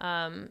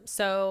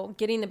 So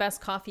getting the best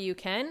coffee you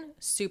can,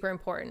 super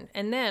important.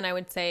 And then I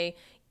would say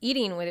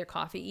eating with your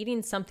coffee,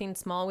 eating something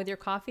small with your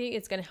coffee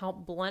is going to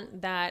help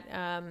blunt that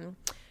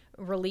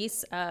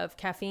release of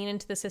caffeine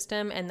into the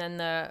system and then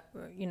the,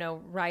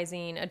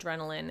 rising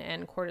adrenaline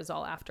and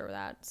cortisol after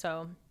that.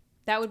 So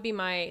That would be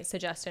my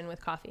suggestion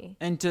with coffee.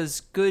 And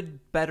does good,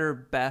 better,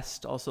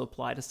 best also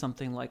apply to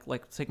something like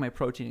let's take my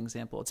protein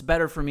example. It's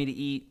better for me to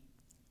eat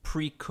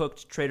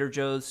pre-cooked Trader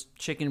Joe's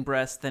chicken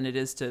breast than it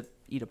is to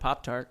eat a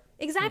Pop-Tart.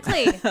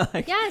 Exactly.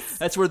 Yes.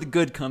 That's where the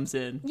good comes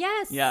in.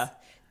 Yes. Yeah.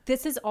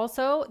 This is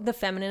also the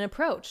feminine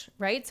approach,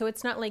 right? So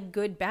it's not like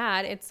good,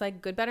 bad. It's like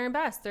good, better, and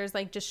best. There's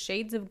like just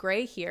shades of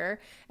gray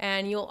here.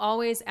 And you'll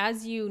always,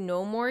 as you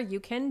know more, you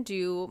can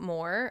do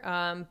more.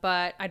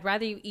 But I'd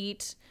rather you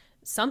eat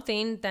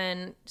something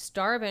than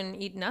starve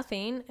and eat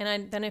nothing.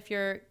 And then if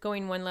you're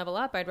going one level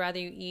up, I'd rather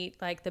you eat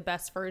like the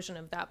best version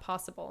of that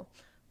possible,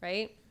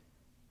 right?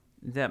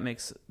 That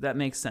makes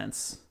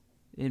sense.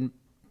 In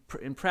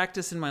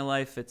practice in my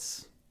life,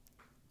 it's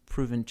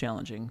proven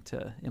challenging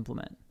to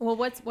implement. Well,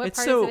 what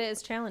part of it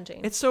is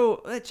challenging? It's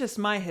just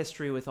my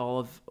history with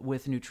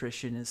with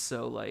nutrition is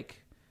so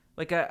like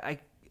I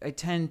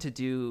tend to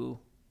do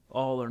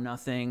all or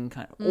nothing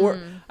kind of, or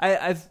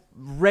I've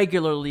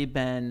regularly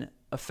been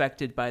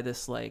affected by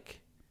this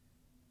like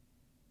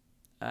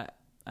I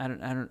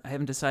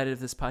haven't decided if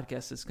this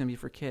podcast is going to be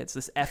for kids.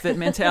 This F it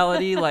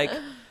mentality, like,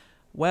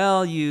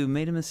 well, you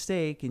made a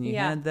mistake and you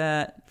had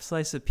that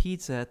slice of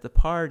pizza at the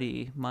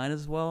party. Might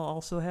as well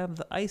also have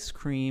the ice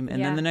cream.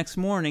 And then the next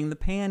morning, the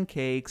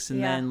pancakes.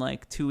 And then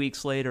like 2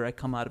 weeks later, I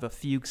come out of a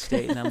fugue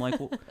state and I'm like,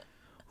 well,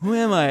 who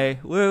am I?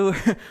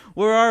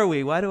 Where are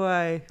we? Why do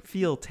I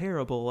feel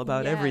terrible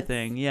about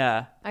everything?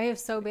 Yeah. I have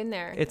so been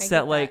there. It's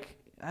that like,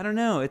 I don't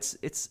know.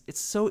 It's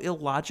so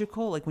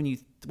illogical. Like when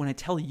I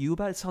tell you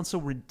about it, it sounds so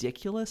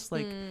ridiculous.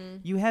 Like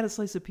you had a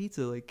slice of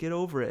pizza, like get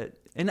over it.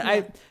 And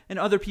and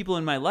other people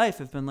in my life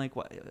have been like,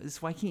 why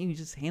can't you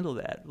just handle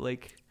that?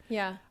 Like,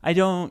 I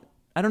don't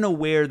know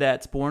where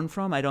that's born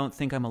from. I don't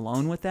think I'm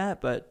alone with that,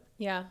 but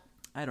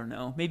I don't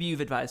know. Maybe you've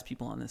advised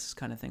people on this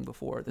kind of thing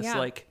before. This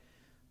like,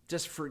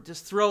 just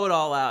throw it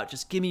all out.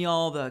 Just give me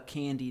all the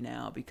candy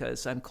now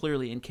because I'm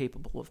clearly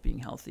incapable of being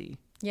healthy.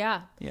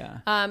 Yeah.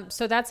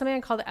 So that's something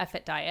I call the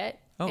F-it diet.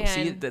 Oh, and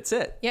see, that's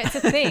it. Yeah, it's a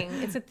thing.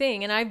 It's a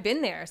thing, and I've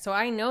been there, so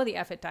I know the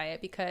F-it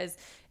diet because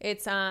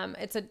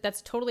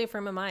that's totally a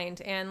frame of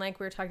mind. And like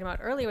we were talking about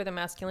earlier with the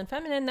masculine,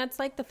 feminine, that's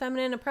like the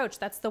feminine approach.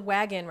 That's the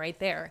wagon right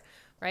there,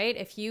 right?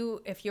 If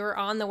you're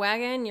on the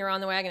wagon, you're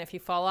on the wagon. If you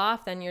fall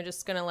off, then you're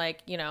just gonna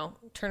like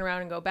turn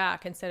around and go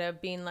back instead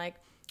of being like,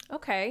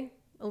 okay,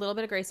 a little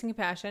bit of grace and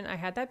compassion. I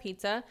had that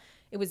pizza.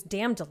 It was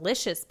damn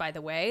delicious, by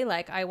the way.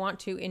 Like I want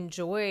to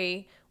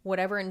enjoy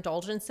whatever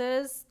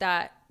indulgences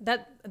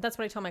that's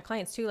what I tell my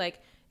clients too. Like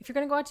if you're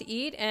going to go out to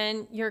eat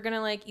and you're going to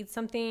like eat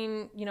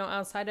something,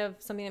 outside of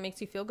something that makes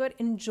you feel good,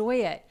 enjoy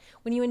it.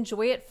 When you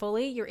enjoy it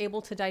fully, you're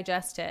able to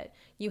digest it.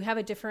 You have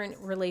a different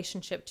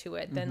relationship to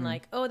it than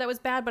like, oh, that was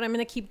bad, but I'm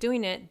going to keep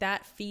doing it.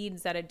 That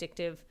feeds that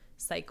addictive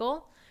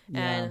cycle. Yeah.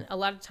 And a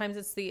lot of times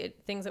it's the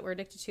things that we're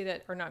addicted to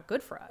that are not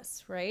good for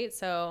us. Right.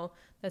 So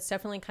that's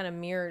definitely kind of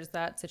mirrors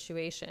that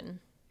situation.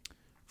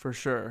 For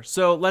sure.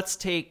 So let's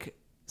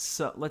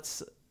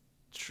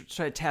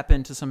try to tap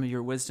into some of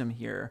your wisdom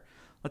here.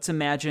 Let's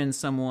imagine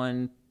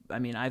someone, I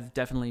mean, I've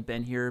definitely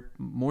been here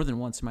more than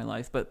once in my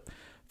life, but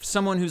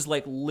someone who's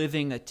like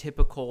living a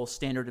typical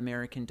standard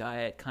American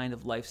diet kind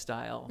of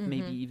lifestyle,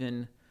 maybe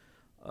even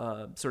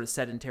sort of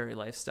sedentary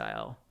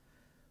lifestyle.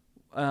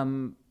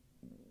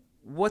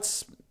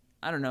 What's,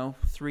 I don't know,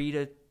 3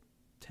 to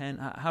 10,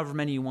 however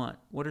many you want.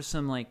 What are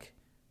some like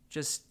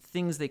just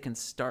things they can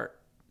start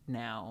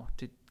now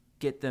to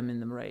get them in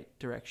the right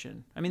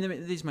direction? I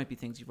mean, these might be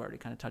things you've already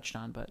kind of touched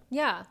on, but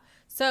yeah.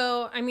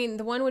 So, I mean,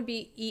 the one would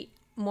be eat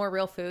more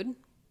real food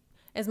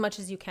as much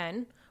as you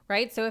can,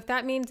 right? So if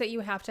that means that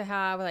you have to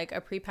have like a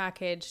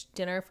prepackaged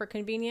dinner for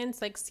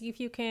convenience, like see if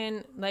you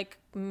can like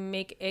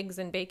make eggs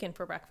and bacon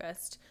for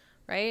breakfast,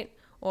 right?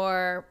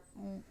 Or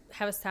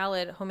have a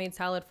salad, homemade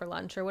salad for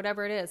lunch or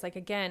whatever it is. Like,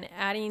 again,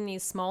 adding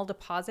these small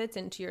deposits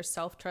into your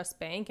self-trust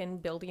bank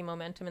and building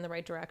momentum in the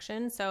right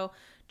direction. So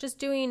just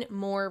doing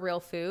more real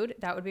food,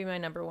 that would be my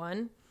number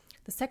one.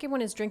 The second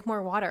one is drink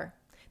more water.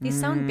 These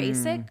sound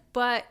basic,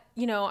 but,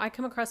 I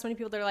come across so many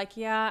people that are like,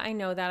 yeah, I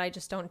know that, I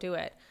just don't do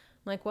it.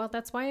 I'm like, well,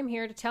 that's why I'm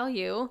here to tell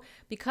you,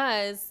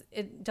 because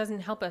it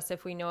doesn't help us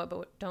if we know it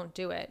but don't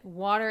do it.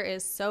 Water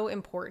is so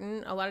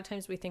important. A lot of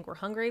times we think we're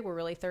hungry, we're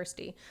really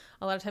thirsty.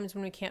 A lot of times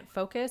when we can't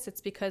focus,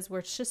 it's because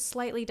we're just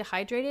slightly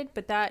dehydrated.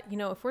 But that,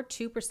 if we're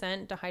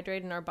 2%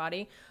 dehydrated in our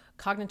body,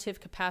 cognitive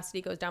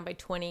capacity goes down by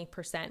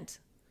 20%.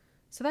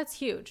 So that's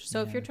huge.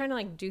 So if you're trying to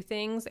like do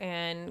things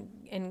and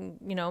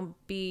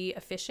be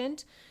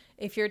efficient,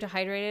 if you're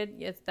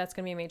dehydrated, that's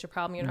going to be a major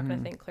problem. You're not going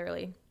to think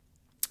clearly.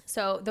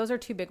 So those are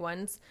two big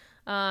ones.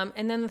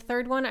 And then the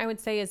third one I would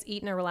say is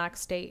eat in a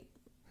relaxed state.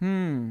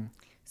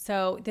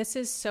 So this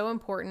is so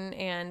important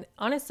and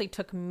honestly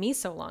took me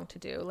so long to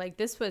do. Like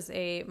this was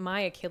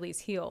my Achilles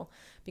heel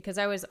because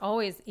I was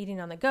always eating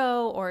on the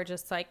go or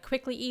just like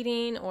quickly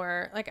eating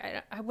or like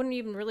I wouldn't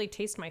even really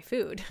taste my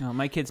food. No,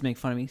 my kids make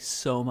fun of me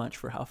so much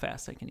for how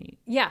fast I can eat.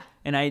 Yeah.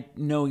 And I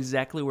know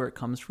exactly where it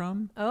comes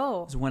from.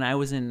 Oh. Because when I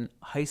was in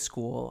high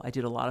school, I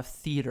did a lot of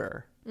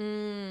theater.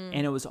 And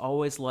it was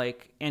always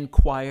like, and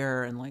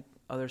choir and like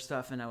other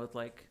stuff, and I would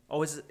like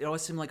it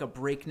always seemed like a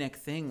breakneck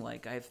thing.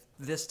 Like I have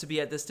this to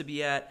be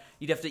at.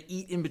 You'd have to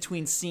eat in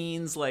between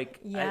scenes. Like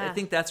I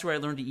think that's where I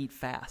learned to eat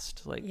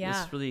fast. Like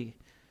it's really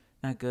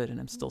not good, and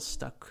I'm still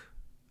stuck.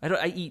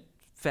 I eat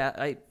fat.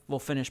 I will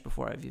finish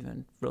before I've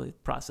even really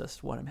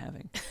processed what I'm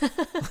having.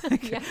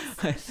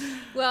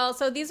 Well,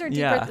 so these are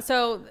deeper. Yeah.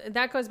 So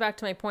that goes back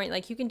to my point.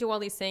 Like you can do all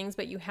these things,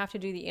 but you have to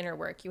do the inner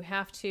work. You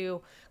have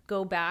to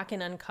go back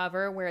and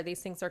uncover where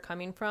these things are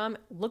coming from,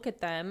 look at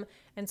them,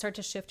 and start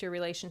to shift your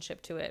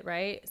relationship to it,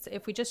 right? So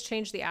if we just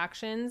change the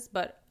actions,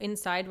 but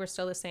inside we're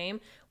still the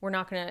same, we're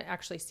not going to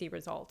actually see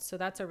results. So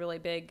that's a really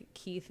big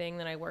key thing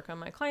that I work on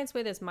my clients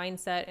with is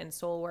mindset and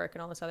soul work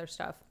and all this other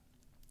stuff.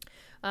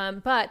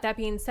 But that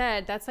being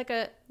said, that's like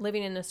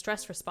living in a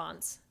stress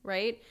response,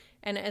 right?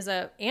 And as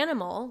an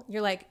animal,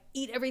 you're like,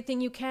 eat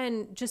everything you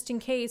can just in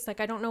case,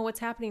 like, I don't know what's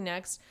happening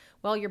next.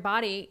 Well, your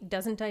body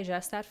doesn't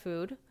digest that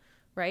food,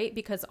 right?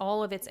 Because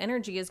all of its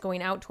energy is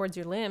going out towards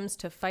your limbs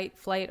to fight,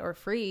 flight, or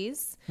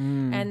freeze.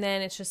 And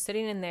then it's just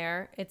sitting in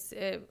there.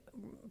 It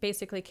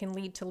basically can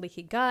lead to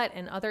leaky gut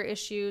and other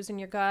issues in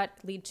your gut,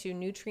 lead to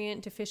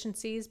nutrient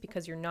deficiencies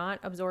because you're not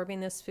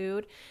absorbing this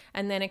food.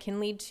 And then it can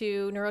lead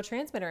to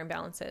neurotransmitter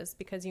imbalances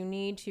because you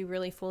need to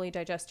really fully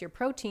digest your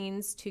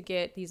proteins to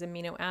get these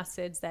amino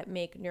acids that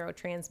make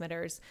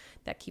neurotransmitters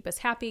that keep us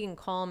happy and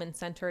calm and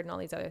centered and all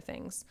these other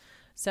things.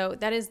 So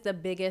that is the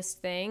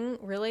biggest thing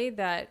really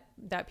that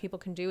people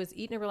can do is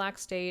eat in a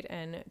relaxed state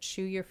and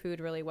chew your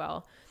food really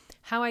well.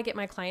 How I get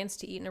my clients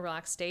to eat in a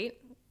relaxed state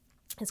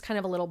is kind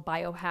of a little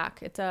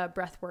biohack. It's a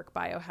breathwork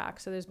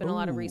biohack. So there's been a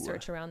lot of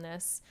research around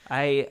this.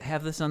 I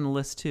have this on the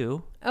list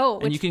too.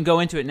 And you can go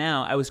into it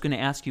now. I was going to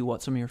ask you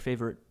what some of your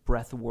favorite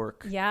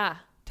breathwork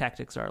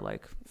tactics are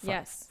like.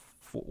 Yes.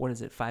 What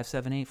is it?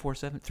 5-7-8,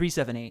 4-7,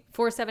 3-7-8.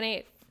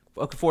 4-7-8.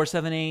 Okay,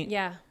 4-7-8.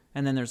 Yeah.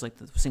 And then there's like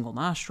the single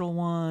nostril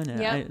one.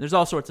 And there's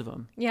all sorts of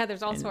them. Yeah,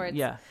 there's all sorts.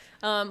 Yeah.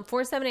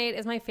 4-7-8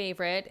 is my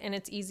favorite, and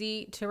it's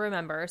easy to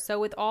remember. So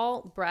with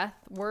all breath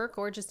work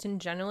or just in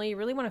general, you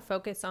really want to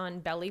focus on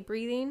belly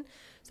breathing.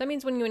 So that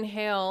means when you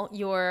inhale,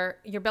 your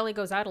belly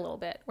goes out a little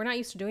bit. We're not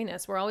used to doing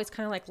this. We're always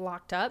kind of like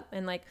locked up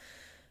and like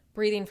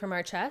breathing from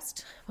our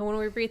chest. But when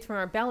we breathe from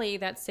our belly,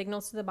 that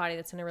signals to the body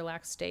that's in a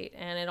relaxed state.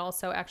 And it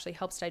also actually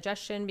helps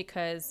digestion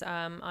because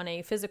on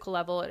a physical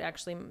level,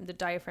 the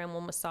diaphragm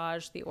will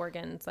massage the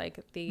organs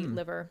like the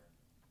liver.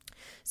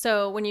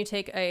 So when you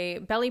take a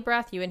belly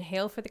breath, you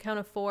inhale for the count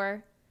of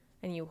 4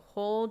 and you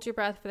hold your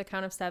breath for the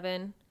count of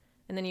 7.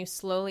 And then you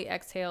slowly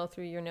exhale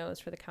through your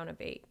nose for the count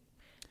of 8.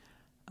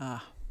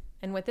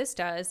 And what this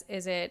does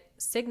is it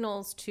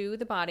signals to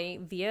the body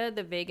via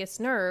the vagus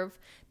nerve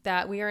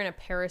that we are in a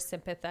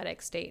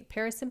parasympathetic state.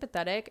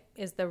 Parasympathetic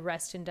is the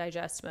rest and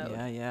digest mode.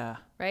 Yeah.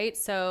 Right?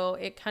 So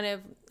it kind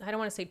of, I don't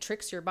want to say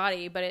tricks your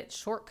body, but it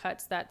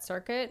shortcuts that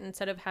circuit.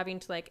 Instead of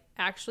having to like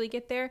actually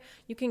get there,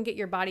 you can get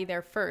your body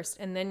there first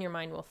and then your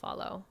mind will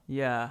follow.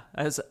 Yeah.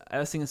 I was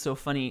thinking it's so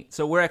funny.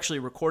 So we're actually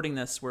recording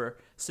this. We're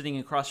sitting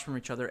across from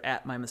each other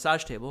at my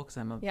massage table because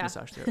I'm a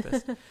massage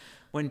therapist.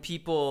 When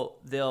people,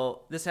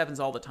 this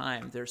happens all the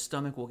time, their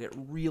stomach will get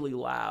really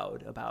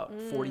loud about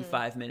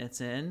 45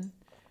 minutes in.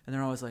 And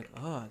they're always like,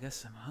 oh, I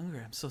guess I'm hungry.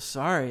 I'm so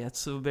sorry. That's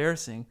so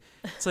embarrassing.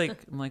 It's like,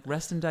 I'm like,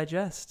 rest and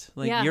digest.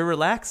 Like, you're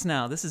relaxed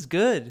now. This is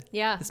good.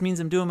 Yeah. This means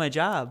I'm doing my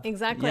job.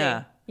 Exactly.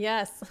 Yeah.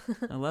 Yes.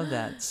 I love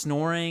that.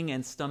 Snoring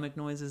and stomach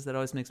noises, that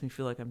always makes me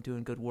feel like I'm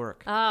doing good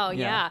work. Oh,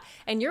 yeah.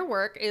 And your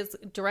work is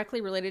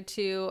directly related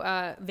to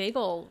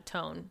vagal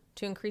tone,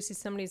 to increase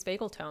somebody's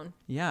vagal tone.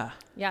 Yeah.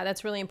 Yeah,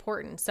 that's really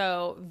important.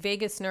 So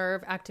vagus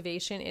nerve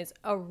activation is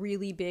a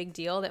really big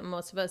deal that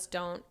most of us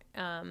don't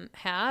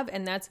have,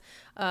 and that's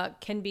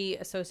can be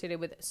associated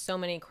with so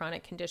many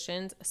chronic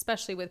conditions,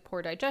 especially with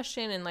poor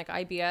digestion and like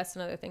IBS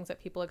and other things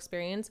that people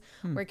experience.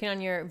 Working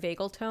on your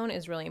vagal tone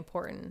is really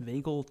important.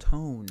 Vagal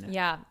tone.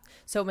 Yeah.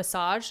 So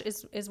massage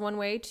is one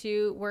way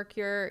to work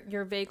your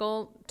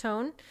vagal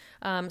tone.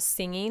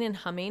 Singing and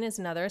humming is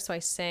another. So I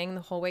sang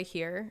the whole way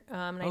here.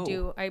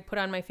 And I put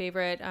on my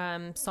favorite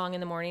song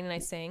in the morning and I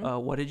sing.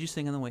 What did you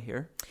sing on the way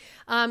here?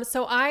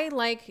 So I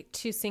like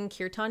to sing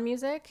kirtan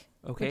music.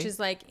 Okay. Which is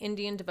like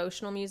Indian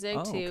devotional music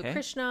to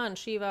Krishna and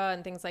Shiva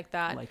and things like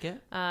that. I like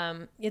it.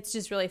 It's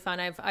just really fun.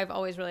 I've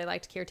always really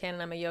liked kirtan,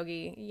 and I'm a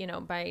yogi,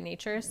 by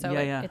nature, so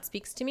it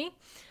speaks to me.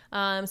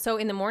 So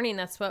in the morning,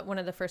 that's one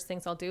of the first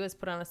things I'll do is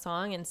put on a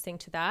song and sing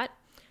to that.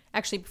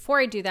 Actually, before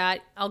I do that,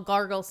 I'll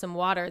gargle some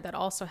water. That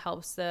also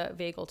helps the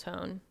vagal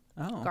tone.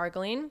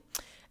 Gargling,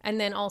 and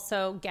then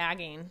also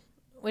gagging,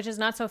 which is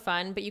not so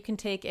fun, but you can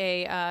take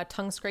a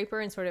tongue scraper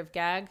and sort of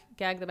gag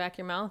the back of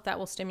your mouth. That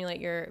will stimulate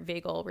your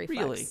vagal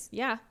reflex. Really?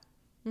 Yeah.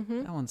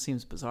 Mm-hmm. That one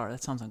seems bizarre.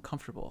 That sounds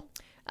uncomfortable.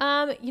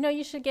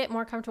 You should get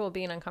more comfortable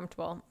being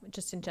uncomfortable,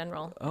 just in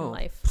general in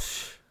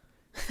life.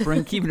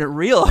 keeping it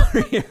real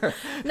over here.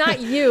 Not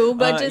you,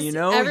 but just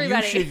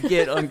everybody. You should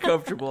get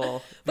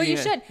uncomfortable. But you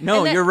should.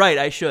 No, you're right.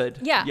 I should.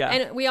 Yeah,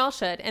 and we all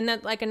should. And then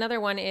like another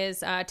one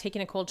is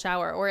taking a cold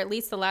shower, or at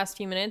least the last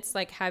few minutes,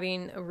 like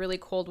having a really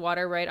cold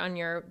water right on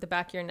the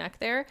back of your neck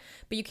there.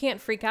 But you can't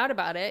freak out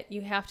about it.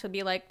 You have to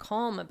be like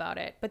calm about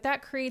it. But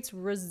that creates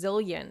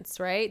resilience,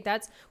 right?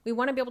 We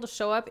want to be able to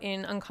show up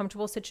in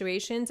uncomfortable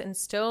situations and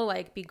still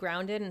like be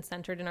grounded and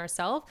centered in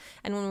ourselves.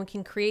 And when we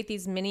can create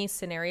these mini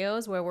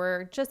scenarios where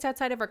we're just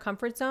outside of our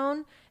comfort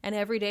zone and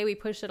every day we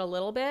push it a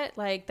little bit,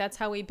 like that's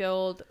how we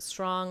build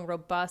strong,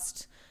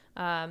 robust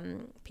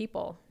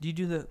people. Do you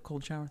do the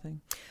cold shower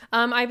thing?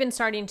 I've been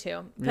starting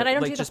to, but I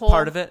don't do the just whole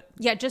part of it.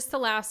 Yeah, just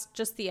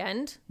the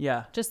end.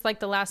 Yeah, just like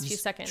the last few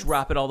seconds.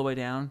 Drop it all the way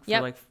down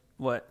for like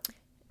what?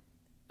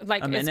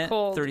 Like a minute, it's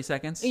cold. 30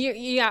 seconds?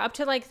 Yeah, up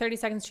to like 30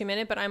 seconds to a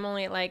minute, but I'm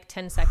only at like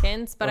 10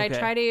 seconds. But okay. I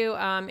try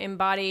to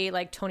embody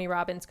like Tony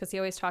Robbins, because he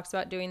always talks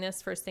about doing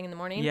this first thing in the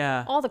morning.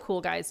 Yeah. All the cool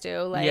guys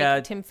do.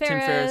 Like Tim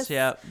Ferriss.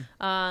 Yeah.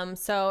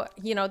 So,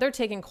 they're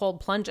taking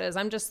cold plunges.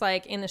 I'm just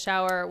like in the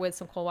shower with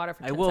some cold water for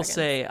 10 seconds. I will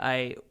say,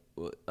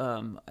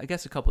 I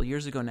guess a couple of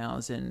years ago now, I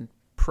was in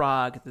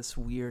Prague at this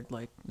weird,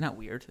 like, not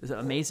weird, it's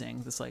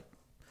amazing, this like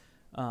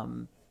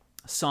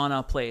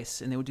sauna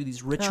place, and they would do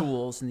these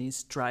rituals in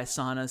these dry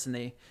saunas, and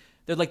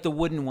they're like the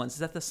wooden ones. Is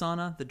that the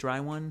sauna, the dry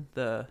one?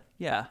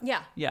 Yeah.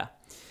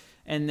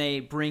 And they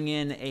bring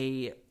in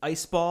a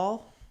ice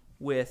ball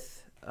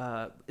with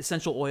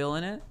essential oil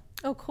in it.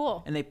 Oh,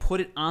 cool. And they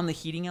put it on the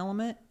heating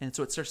element, and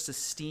so it starts to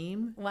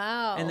steam.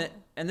 Wow.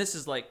 And this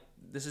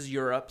is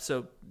Europe,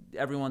 so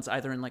everyone's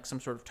either in like some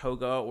sort of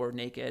toga or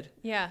naked.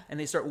 Yeah. And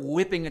they start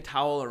whipping a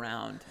towel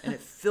around, and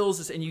it fills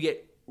this, and you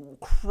get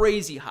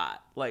crazy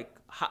hot. Like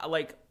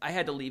I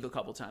had to leave a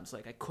couple times.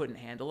 Like I couldn't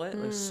handle it. It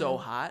was so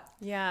hot.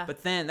 Yeah.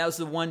 But then that was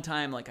the one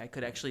time like I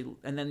could actually,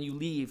 and then you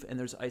leave and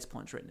there's ice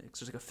plunge right next.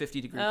 There's like a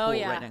 50-degree pool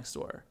right next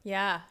door.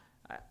 Yeah.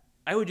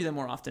 I would do that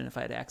more often if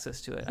I had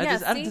access to it. Yeah,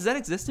 Does that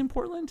exist in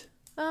Portland?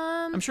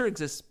 I'm sure it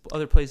exists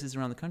other places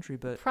around the country,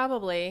 but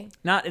probably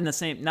not in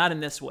this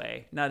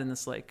way. Not in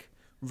this like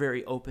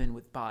very open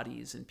with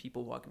bodies and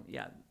people walking.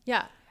 Yeah.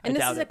 Yeah. And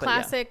this is a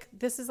classic,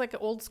 this is like an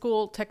old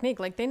school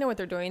technique. Like they know what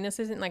they're doing. This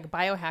isn't like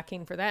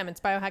biohacking for them.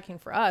 It's biohacking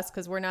for us,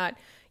 because we're not,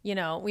 we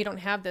don't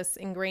have this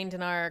ingrained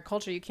in our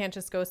culture. You can't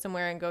just go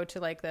somewhere and go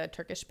to like the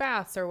Turkish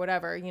baths or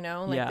whatever,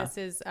 this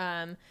is,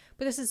 but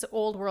this is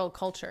old world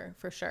culture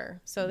for sure.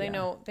 So they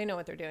know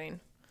what they're doing.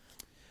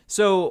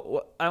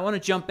 So I want to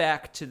jump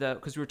back to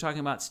because we were talking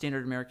about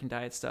standard American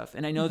diet stuff.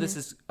 And I know this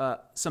is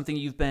something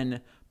you've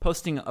been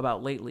posting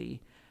about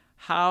lately.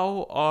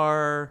 How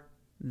are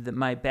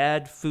my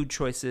bad food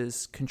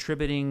choices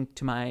contributing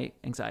to my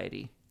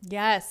anxiety?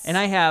 Yes. And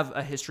I have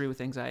a history with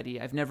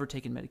anxiety. I've never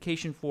taken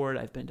medication for it.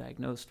 I've been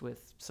diagnosed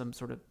with some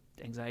sort of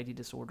anxiety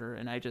disorder.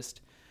 And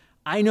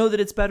I know that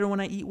it's better when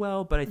I eat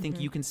well, but I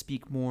think you can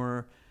speak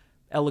more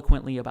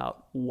eloquently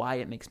about why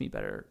it makes me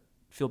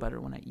feel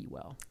better when I eat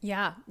well.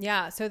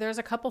 Yeah. So there's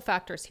a couple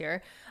factors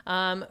here.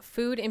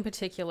 Food in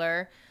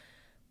particular.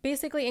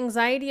 Basically,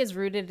 anxiety is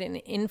rooted in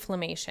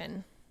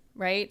inflammation.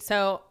 Right?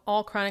 So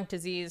all chronic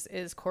disease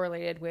is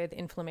correlated with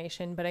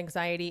inflammation, but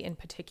anxiety in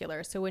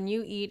particular. So when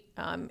you eat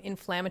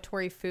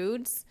inflammatory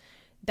foods,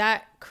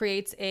 that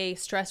creates a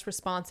stress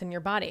response in your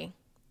body.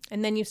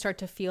 And then you start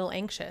to feel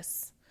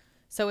anxious.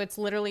 So it's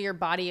literally your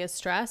body is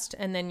stressed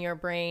and then your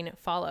brain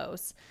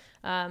follows.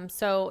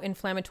 So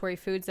inflammatory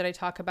foods that I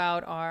talk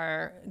about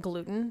are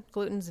gluten.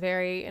 Gluten's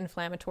very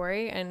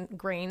inflammatory, and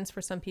grains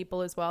for some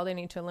people as well. They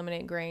need to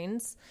eliminate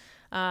grains.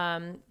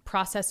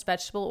 Processed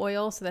vegetable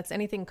oil. So that's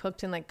anything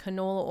cooked in like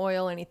canola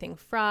oil, anything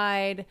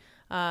fried,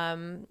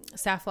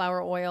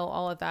 safflower oil,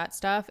 all of that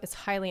stuff. It's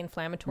highly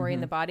inflammatory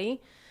in the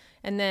body.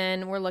 And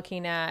then we're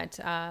looking at,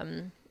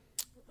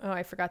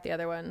 I forgot the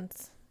other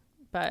ones,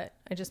 but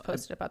I just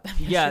posted about them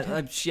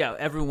yesterday. Yeah.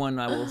 Everyone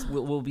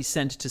will be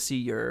sent to see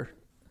your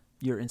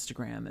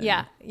Instagram.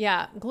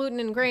 Yeah. Gluten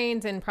and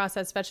grains and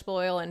processed vegetable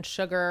oil and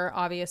sugar,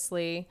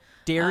 obviously.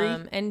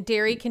 Dairy? And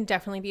dairy can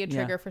definitely be a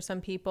trigger for some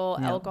people.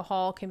 Yeah.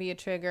 Alcohol can be a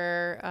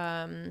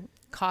trigger.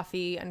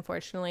 Coffee,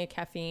 unfortunately,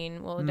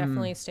 caffeine will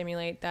definitely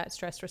stimulate that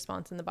stress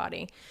response in the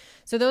body.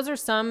 So those are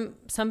some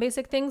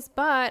basic things.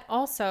 But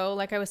also,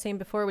 like I was saying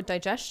before with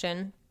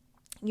digestion,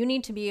 you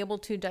need to be able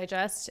to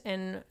digest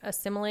and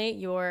assimilate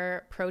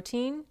your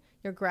protein,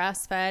 your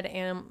grass-fed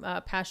and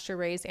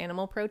pasture-raised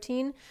animal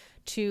protein,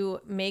 to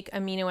make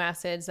amino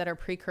acids that are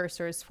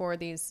precursors for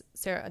these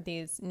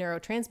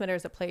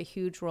neurotransmitters that play a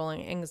huge role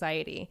in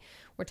anxiety.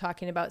 We're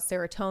talking about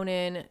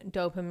serotonin,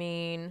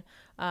 dopamine.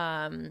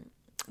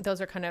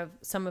 Those are kind of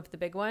some of the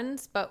big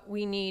ones, but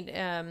we need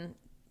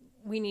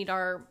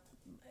our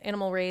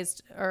animal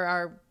raised or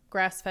our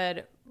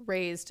grass-fed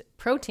raised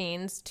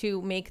proteins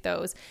to make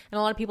those. And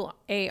a lot of people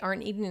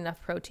aren't eating enough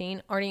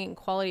protein, aren't eating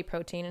quality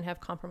protein, and have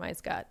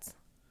compromised guts.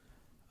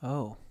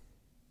 Oh,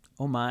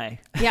 Oh my.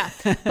 Yeah.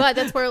 But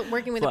that's where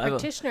working with a Well,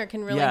 practitioner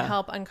can really yeah.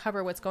 help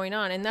uncover what's going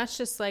on. And that's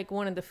just like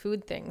one of the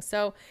food things.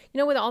 So,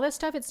 with all this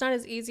stuff, it's not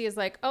as easy as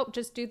like, oh,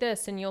 just do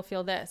this and you'll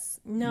feel this.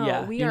 No,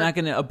 Yeah, we you're are not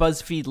going to, a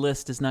BuzzFeed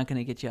list is not going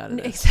to get you out of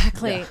this.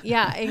 Exactly.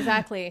 Yeah,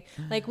 exactly.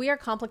 Like we are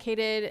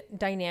complicated,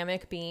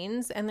 dynamic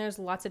beings, and there's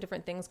lots of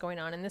different things going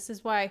on. And this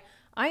is why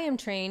I am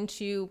trained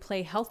to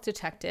play health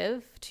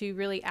detective, to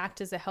really act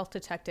as a health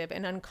detective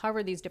and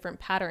uncover these different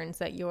patterns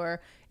that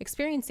you're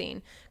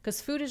experiencing.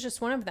 Because food is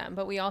just one of them.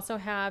 But we also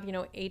have,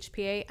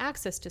 HPA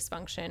axis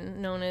dysfunction,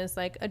 known as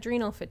like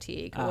adrenal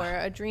fatigue or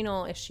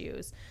adrenal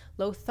issues.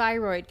 Low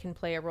thyroid can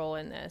play a role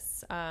in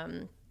this.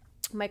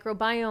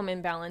 Microbiome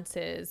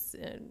imbalances,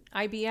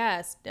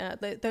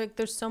 IBS.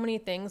 There's so many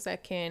things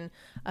that can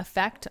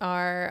affect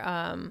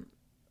our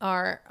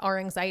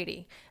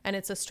anxiety, and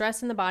it's a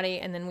stress in the body,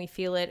 and then we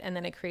feel it, and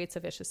then it creates a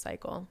vicious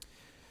cycle.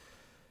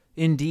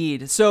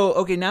 Indeed. So,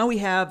 okay, now we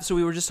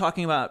were just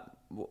talking about,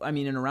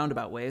 in a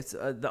roundabout way, it's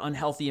the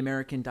unhealthy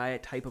American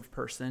diet type of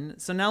person.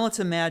 So now let's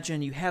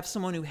imagine you have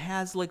someone who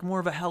has like more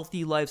of a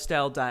healthy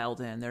lifestyle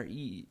dialed in. They're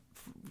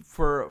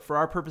for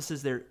our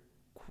purposes, they're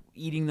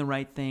eating the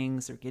right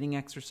things, they're getting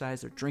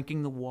exercise, they're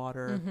drinking the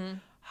water. Mm-hmm.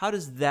 How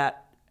does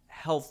that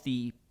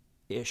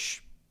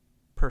healthy-ish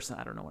person,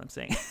 I don't know what I'm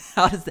saying,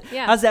 how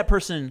does that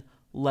person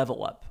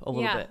level up a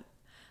little bit?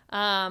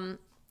 I'm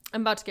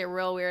about to get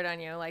real weird on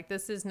you. Like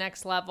this is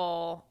next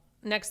level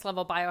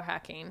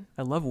biohacking.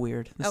 I love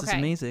weird. This is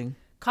amazing.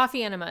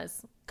 Coffee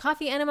enemas.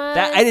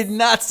 I did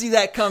not see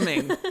that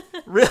coming.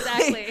 Really?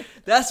 Exactly.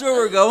 That's where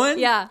we're going?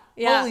 Yeah.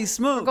 Holy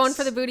smokes. We're going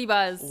for the booty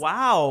buzz.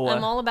 Wow.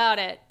 I'm all about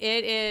it.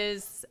 It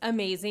is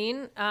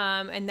amazing.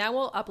 And that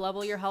will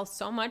up-level your health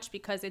so much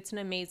because it's an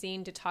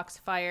amazing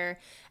detoxifier,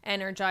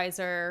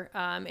 energizer.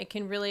 It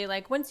can really,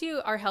 like, once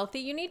you are healthy,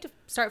 you need to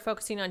start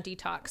focusing on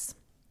detox.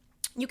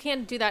 You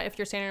can't do that if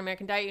you're standard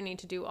American diet. You need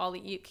to do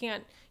you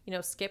can't,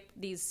 skip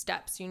these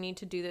steps. You need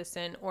to do this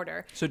in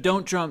order. So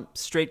don't jump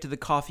straight to the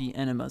coffee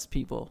enemas,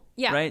 people.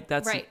 Yeah. Right?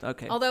 That's right.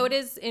 Okay. Although it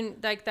is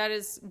that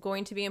is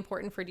going to be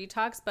important for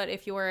detox, but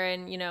if you are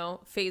in,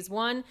 phase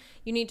 1,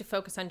 you need to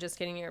focus on just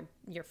getting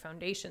your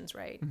foundations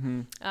right.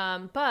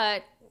 Mm-hmm.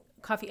 But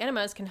coffee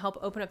enemas can help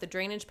open up the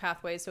drainage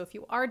pathways. So if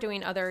you are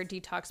doing other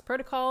detox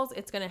protocols,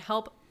 it's going to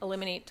help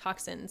eliminate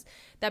toxins.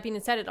 That being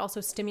said, it also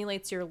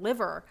stimulates your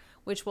liver,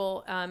 which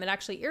will, it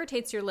actually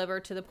irritates your liver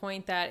to the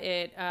point that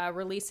it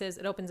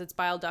opens its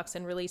bile ducts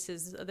and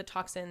releases the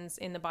toxins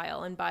in the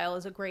bile. And bile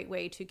is a great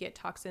way to get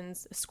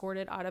toxins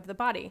escorted out of the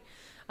body.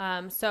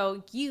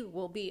 So you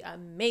will be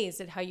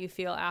amazed at how you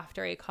feel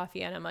after a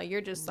coffee enema.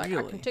 You're just like,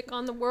 really? I can take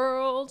on the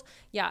world.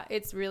 Yeah,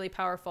 it's really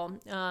powerful.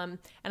 And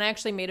I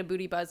actually made a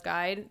booty buzz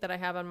guide that I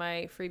have on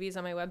my freebies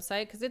on my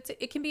website because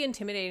it can be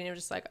intimidating. You're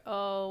just like,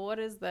 oh, what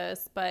is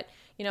this? But,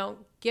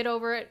 get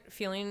over it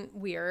feeling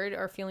weird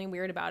or feeling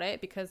weird about it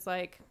because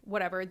like,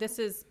 whatever, this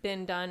has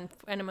been done.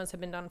 Enemas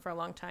have been done for a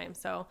long time.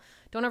 So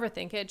don't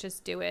overthink it.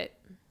 Just do it.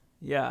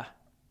 Yeah.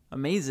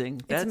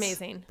 Amazing. It's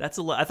amazing. That's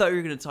a lot. I thought you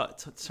were going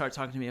to start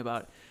talking to me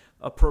about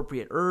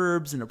appropriate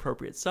herbs and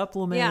appropriate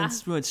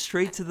supplements. We went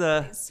straight to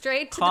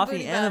the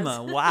coffee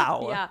enema.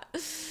 Wow.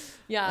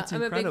 Yeah. That's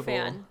I'm incredible. A big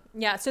fan.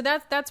 Yeah. So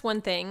that's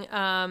one thing.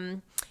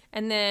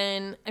 And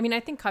then, I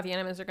think coffee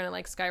enemas are going to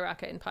like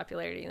skyrocket in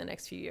popularity in the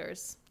next few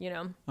years,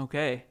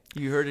 Okay.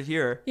 You heard it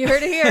here.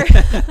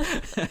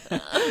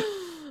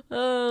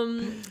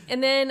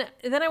 And then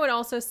I would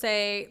also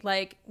say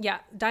like,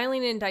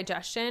 dialing in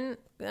digestion.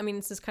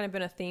 This has kind of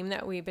been a theme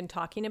that we've been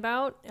talking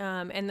about.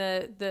 And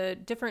the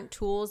different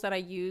tools that I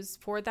use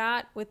for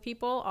that with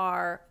people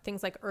are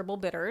things like herbal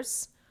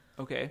bitters.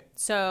 Okay.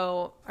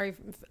 So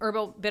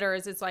herbal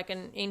bitters, it's like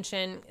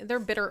they're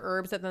bitter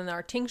herbs that then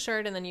are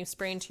tinctured and then you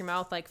spray into your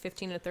mouth like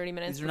 15 to 30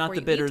 minutes. These are not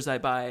the bitters I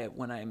buy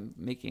when I'm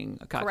making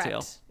a cocktail.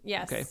 Correct.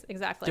 Yes, okay.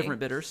 Exactly. Different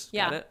bitters.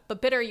 Yeah. Got it.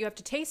 But bitter, you have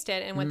to taste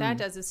it. And what that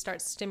does is start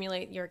to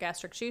stimulate your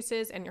gastric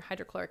juices and your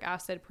hydrochloric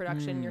acid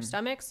production in your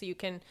stomach so you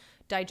can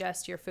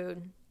digest your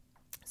food.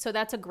 So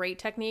that's a great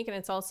technique. And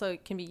it's also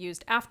can be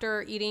used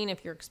after eating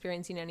if you're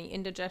experiencing any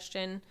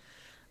indigestion.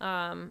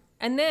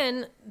 And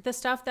then the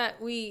stuff that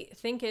we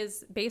think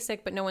is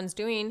basic, but no one's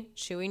doing,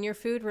 chewing your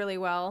food really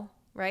well,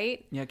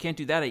 right? Yeah, I can't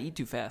do that. I eat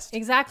too fast.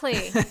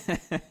 Exactly.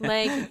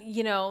 Like,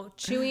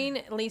 chewing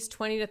at least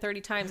 20 to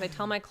 30 times. I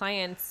tell my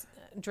clients,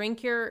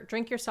 drink your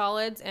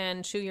solids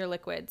and chew your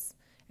liquids.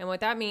 And what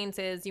that means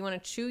is you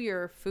want to chew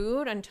your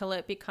food until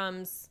it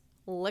becomes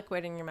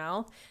liquid in your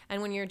mouth.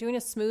 And when you're doing a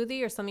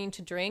smoothie or something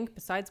to drink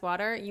besides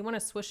water, you want to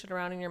swish it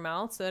around in your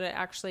mouth so that it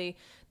actually,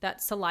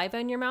 that saliva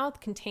in your mouth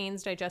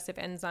contains digestive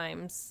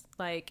enzymes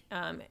like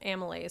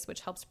amylase,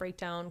 which helps break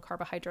down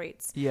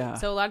carbohydrates. Yeah.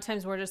 So a lot of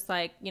times we're just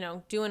like,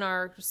 doing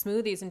our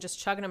smoothies and just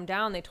chugging them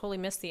down. They totally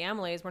miss the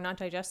amylase. We're not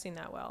digesting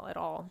that well at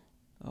all.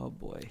 Oh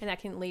boy. And that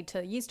can lead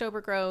to yeast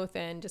overgrowth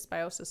and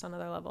dysbiosis on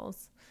other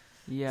levels.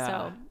 Yeah.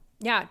 So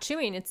yeah,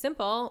 chewing, it's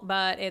simple,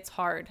 but it's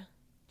hard. Do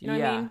you know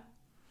what I mean?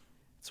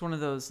 It's one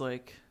of those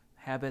like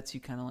habits you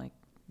kind of like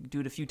do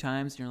it a few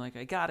times and you're like,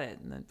 I got it.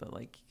 And then, but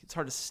like, it's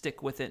hard to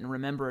stick with it and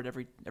remember it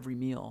every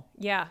meal.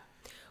 Yeah.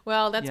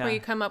 Well, that's where you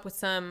come up with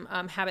some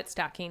habit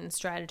stacking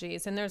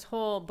strategies. And there's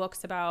whole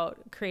books about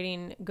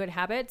creating good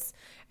habits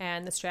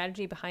and the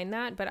strategy behind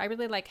that. But I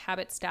really like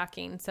habit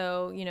stacking.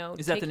 So,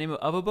 Is that the name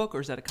of a book or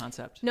is that a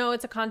concept? No,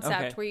 it's a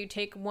concept where you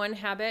take one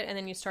habit and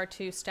then you start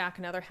to stack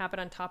another habit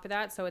on top of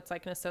that. So it's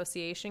like an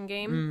association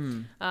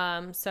game.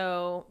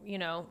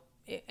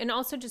 And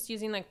also just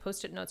using like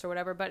Post-it notes or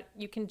whatever, but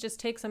you can just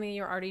take something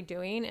you're already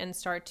doing and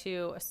start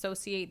to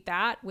associate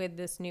that with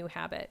this new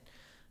habit.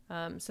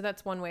 So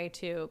that's one way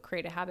to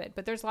create a habit.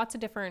 But there's lots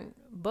of different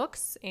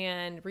books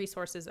and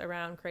resources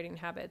around creating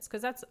habits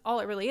because that's all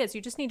it really is.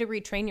 You just need to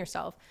retrain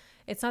yourself.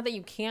 It's not that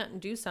you can't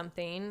do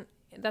something.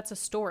 That's a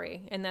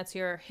story and that's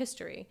your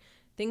history.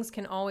 Things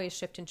can always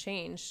shift and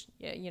change.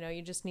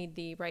 You just need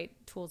the right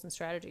tools and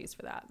strategies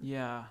for that.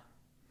 Yeah.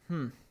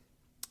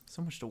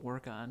 So much to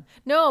work on.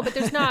 No, but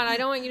there's not. I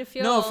don't want you to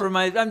feel... No,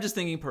 I'm just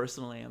thinking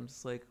personally. I'm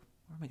just like,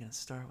 where am I going to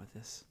start with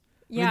this?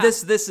 Yeah. I mean,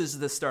 this is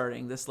the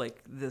starting,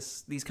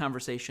 these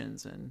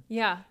conversations and...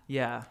 Yeah.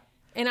 Yeah.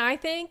 And I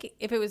think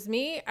if it was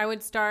me, I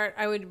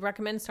would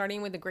recommend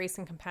starting with the grace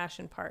and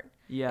compassion part.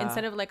 Yeah.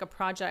 Instead of like a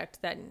project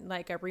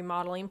like a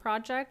remodeling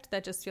project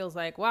that just feels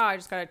like, wow, I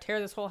just got to tear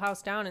this whole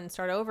house down and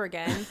start over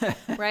again.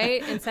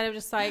 Right? Instead of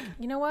just like,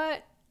 you know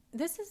what?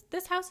 This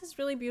house is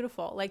really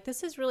beautiful. Like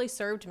this has really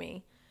served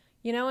me.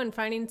 And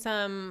finding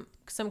some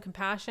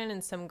compassion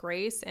and some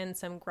grace and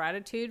some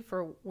gratitude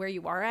for where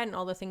you are at and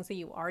all the things that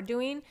you are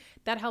doing,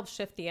 that helps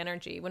shift the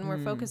energy. When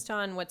we're focused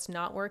on what's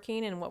not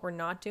working and what we're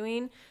not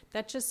doing,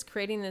 that's just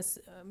creating this,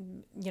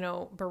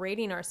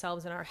 berating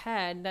ourselves in our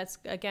head. That's,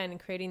 again,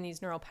 creating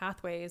these neural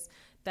pathways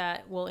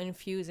that will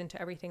infuse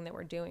into everything that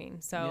we're doing.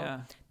 So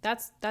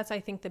that's I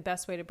think the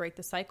best way to break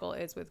the cycle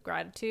is with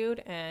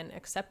gratitude and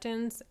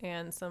acceptance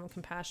and some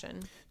compassion.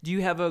 Do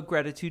you have a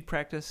gratitude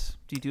practice?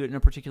 Do you do it in a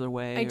particular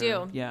way? I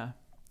do. Yeah.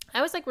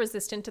 I was like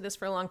resistant to this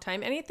for a long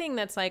time. Anything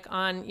that's like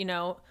on,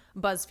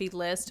 BuzzFeed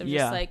list of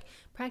just like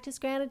practice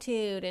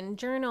gratitude and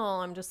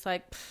journal. I'm just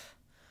like,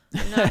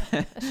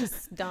 it's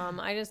just dumb.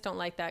 I just don't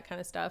like that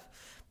kind of stuff.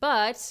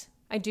 But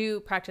I do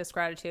practice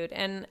gratitude,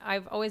 and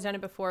I've always done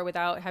it before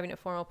without having a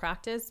formal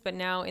practice. But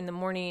now in the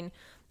morning,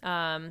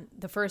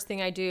 the first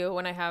thing I do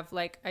when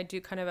I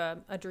do kind of a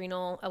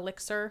adrenal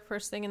elixir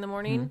first thing in the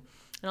morning,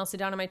 and I'll sit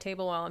down at my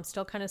table while I'm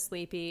still kind of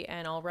sleepy,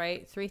 and I'll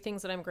write 3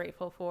 things that I'm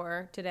grateful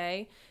for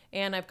today.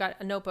 And I've got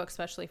a notebook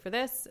especially for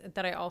this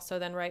that I also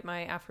then write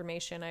my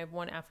affirmation. I have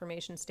one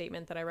affirmation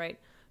statement that I write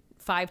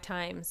 5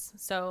 times.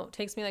 So it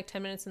takes me like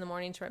 10 minutes in the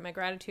morning to write my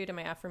gratitude and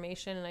my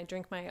affirmation, and I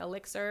drink my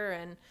elixir,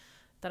 and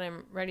then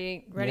I'm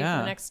ready for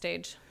the next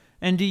stage.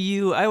 And do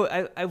you,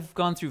 I've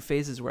gone through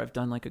phases where I've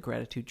done like a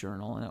gratitude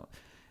journal, and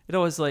it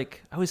always I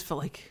always felt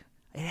like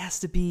it has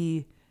to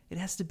be the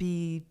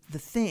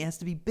thing. It has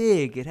to be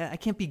big. I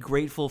can't be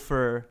grateful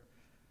for,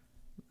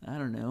 I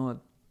don't know, a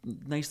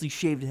nicely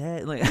shaved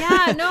head.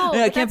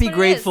 I can't be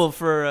grateful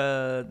for,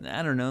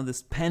 I don't know,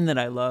 this pen that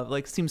I love.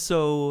 It seems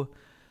so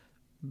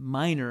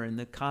minor in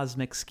the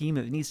cosmic scheme.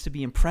 It needs to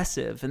be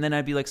impressive. And then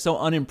I'd be so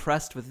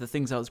unimpressed with the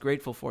things I was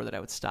grateful for that I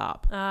would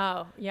stop.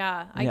 Oh,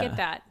 yeah. I get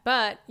that.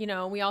 But,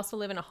 we also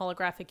live in a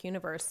holographic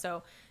universe.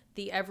 So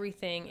the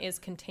everything is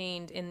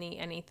contained in the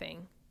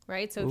anything,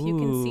 right? So if you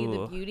can see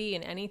the beauty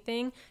in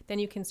anything, then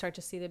you can start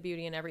to see the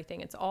beauty in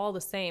everything. It's all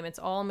the same. It's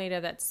all made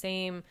of that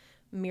same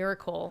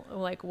miracle.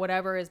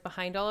 Whatever is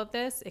behind all of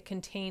this, it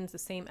contains the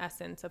same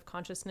essence of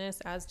consciousness,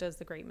 as does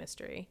the great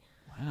mystery.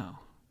 Wow.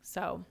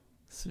 So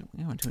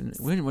we went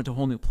to a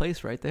whole new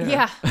place right there.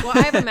 Yeah. Well,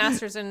 I have a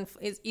master's in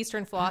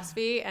Eastern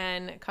philosophy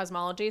and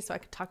cosmology, so I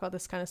could talk about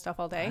this kind of stuff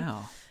all day.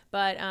 Wow.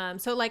 But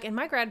in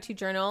my gratitude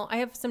journal, I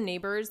have some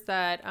neighbors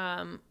that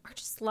are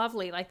just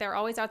lovely. They're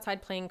always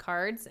outside playing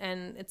cards,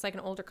 and it's like an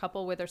older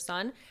couple with their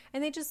son,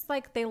 and they just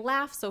they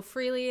laugh so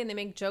freely and they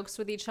make jokes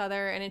with each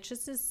other, and it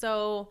just is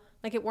so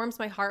it warms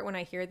my heart when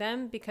I hear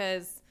them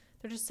because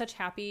they're just such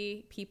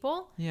happy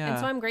people. Yeah. And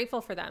so I'm grateful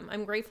for them.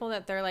 I'm grateful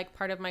that they're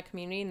part of my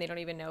community and they don't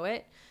even know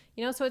it.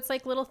 So it's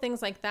little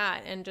things like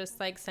that, and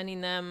just sending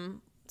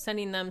them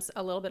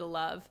a little bit of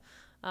love.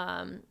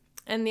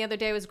 And the other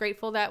day I was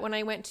grateful that when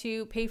I went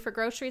to pay for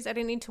groceries, I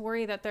didn't need to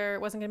worry that there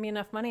wasn't going to be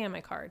enough money on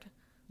my card.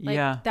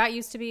 That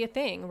used to be a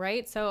thing,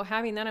 right? So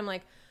having that, I'm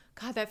like,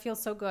 God, that feels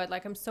so good.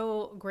 I'm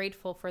so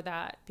grateful for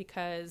that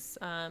because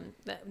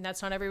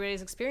that's not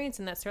everybody's experience,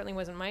 and that certainly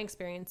wasn't my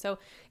experience. So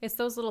it's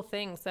those little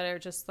things that are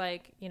just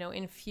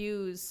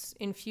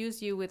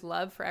infuse you with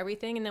love for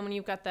everything. And then when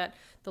you've got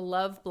the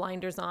love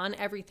blinders on,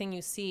 everything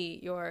you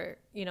see,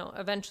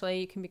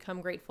 eventually you can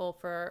become grateful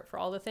for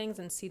all the things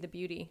and see the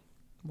beauty.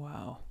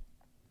 Wow.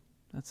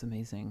 That's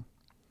amazing.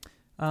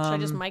 Should I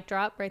just mic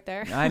drop right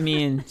there? I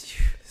mean,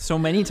 so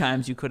many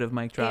times you could have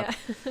mic dropped.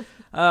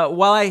 Yeah.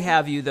 While I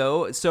have you,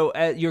 though, so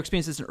your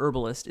experience as an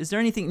herbalist, is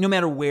there anything, no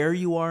matter where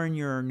you are in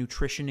your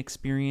nutrition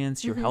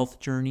experience, your health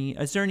journey,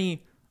 is there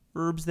any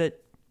herbs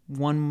that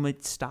one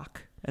might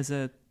stock as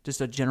a just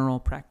a general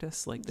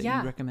practice like that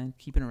you recommend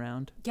keeping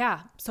around? Yeah.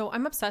 So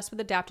I'm obsessed with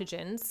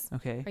adaptogens.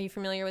 Okay. Are you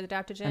familiar with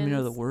adaptogens? I mean, I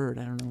know the word.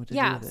 I don't know what to do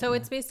with it. So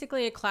it's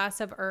basically a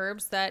class of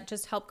herbs that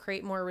just help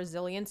create more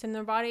resilience in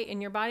your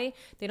body.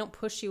 They don't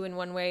push you in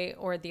one way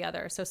or the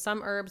other. So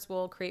some herbs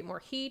will create more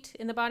heat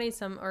in the body.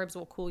 Some herbs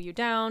will cool you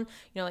down.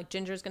 Like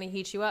ginger is going to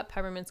heat you up.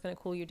 Peppermint's going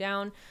to cool you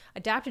down.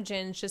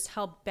 Adaptogens just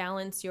help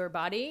balance your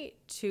body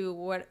to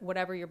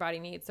whatever your body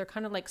needs. They're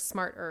kind of like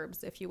smart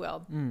herbs, if you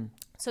will.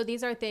 So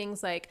these are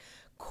things like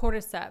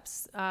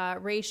cordyceps,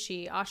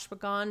 reishi,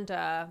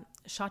 ashwagandha,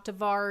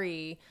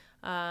 shatavari,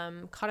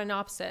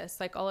 Cotinopsis,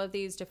 like all of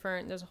these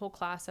different, there's a whole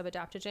class of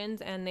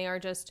adaptogens, and they are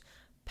just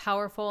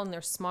powerful, and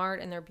they're smart,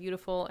 and they're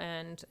beautiful,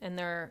 and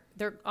they're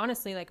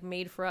honestly like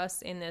made for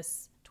us in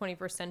this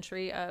 21st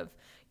century of,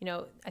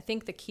 I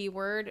think the key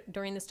word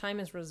during this time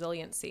is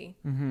resiliency,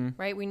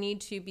 right? We need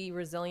to be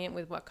resilient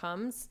with what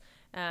comes.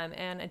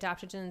 And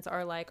adaptogens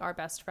are like our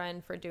best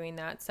friend for doing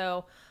that.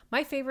 So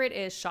my favorite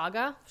is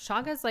chaga.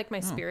 Chaga is like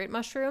my spirit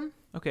mushroom.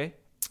 Okay.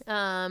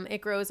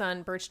 It grows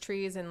on birch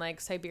trees in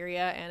like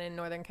Siberia and in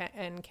northern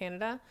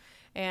Canada.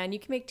 And you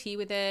can make tea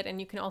with it.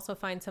 And you can also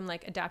find some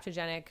like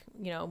adaptogenic,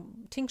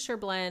 tincture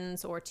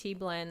blends or tea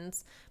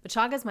blends. But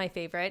chaga is my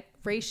favorite.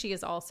 Reishi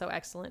is also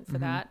excellent for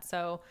that.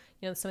 So,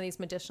 some of these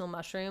medicinal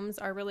mushrooms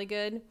are really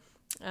good.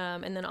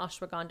 And then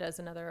ashwagandha is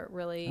another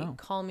really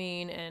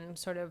calming and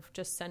sort of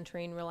just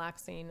centering,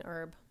 relaxing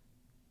herb.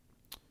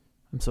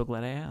 I'm so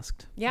glad I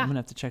asked. Yeah. I'm going to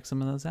have to check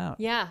some of those out.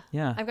 Yeah.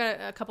 Yeah. I've got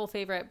a couple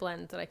favorite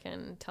blends that I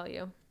can tell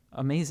you.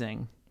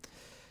 Amazing.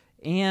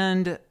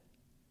 And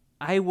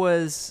I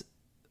was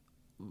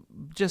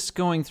just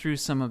going through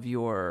some of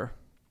your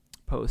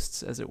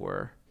posts, as it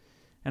were.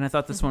 And I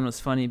thought this one was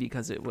funny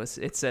because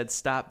it said,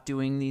 stop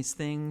doing these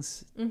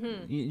things.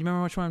 Mm-hmm. You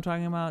remember which one I'm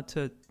talking about?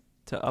 To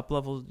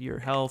up-level your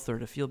health or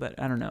to feel better.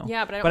 I don't know.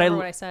 Yeah, but I don't remember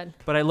what I said.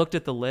 But I looked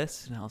at the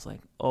list and I was like,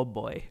 oh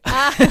boy.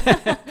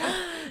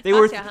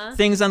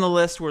 Things on the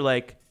list were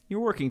like,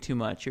 you're working too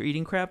much. You're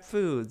eating crap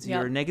foods. Yep.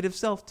 You're negative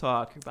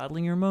self-talk. You're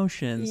bottling your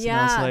emotions.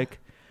 Yeah. And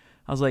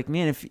I was like,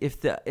 man,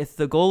 if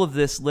the goal of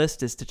this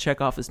list is to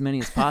check off as many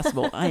as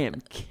possible, I am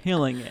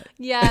killing it.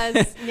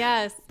 Yes,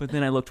 yes. But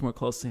then I looked more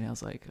closely and I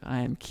was like,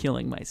 I am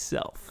killing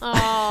myself.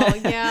 Oh,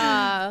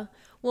 yeah.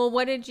 Well,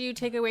 what did you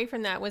take away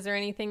from that? Was there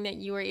anything that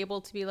you were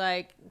able to be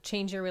like,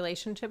 change your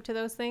relationship to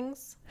those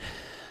things?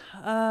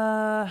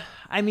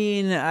 I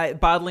mean,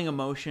 bottling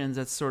emotions,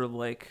 that's sort of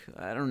like,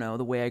 I don't know,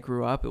 the way I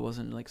grew up, it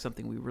wasn't like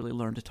something we really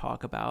learned to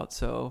talk about.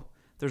 So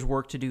there's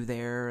work to do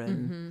there.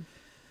 And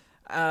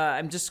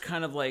I'm just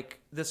kind of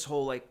like this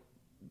whole like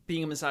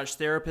being a massage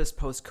therapist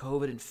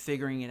post-COVID and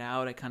figuring it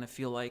out. I kind of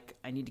feel like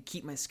I need to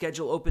keep my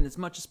schedule open as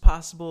much as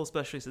possible,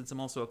 especially since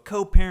I'm also a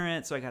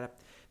co-parent. So I got to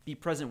be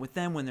present with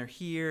them when they're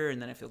here,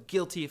 and then I feel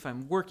guilty if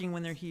I'm working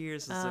when they're here.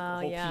 So it's like a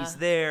whole piece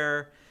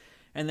there.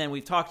 And then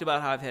we've talked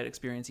about how I've had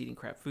experience eating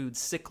crap foods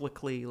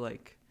cyclically.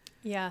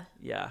 I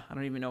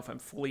don't even know if I'm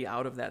fully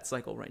out of that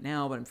cycle right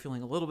now, but I'm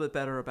feeling a little bit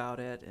better about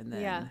it. And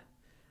then,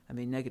 I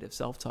mean, negative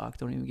self-talk,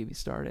 don't even get me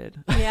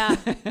started.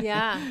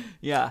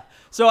 Yeah.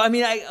 So, I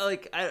mean, I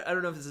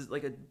don't know if this is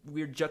like a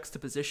weird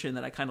juxtaposition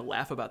that I kind of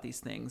laugh about these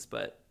things,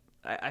 but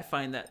I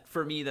find that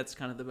for me, that's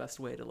kind of the best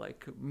way to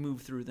like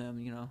move through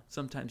them.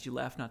 Sometimes you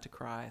laugh not to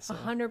cry. So.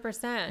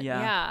 100%.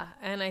 Yeah.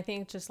 And I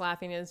think just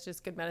laughing is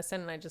just good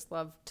medicine. And I just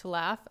love to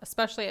laugh,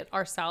 especially at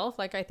ourselves.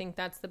 Like, I think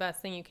that's the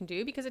best thing you can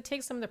do because it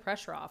takes some of the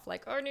pressure off.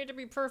 Like, I need to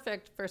be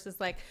perfect versus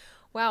like,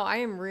 wow, I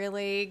am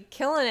really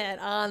killing it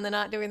on the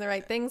not doing the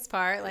right things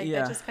part. Like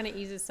that just kind of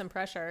eases some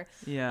pressure.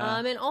 Yeah.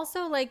 And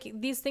also like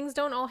these things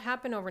don't all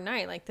happen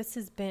overnight. Like this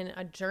has been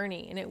a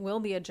journey and it will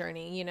be a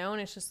journey,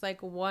 and it's just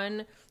like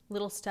one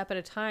little step at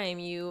a time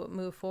you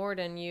move forward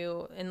and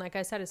like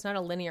I said, it's not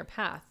a linear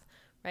path,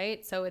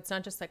 right? So it's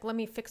not just like, let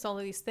me fix all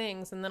of these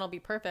things and then I'll be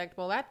perfect.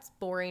 Well, that's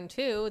boring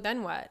too.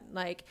 Then what?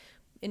 Like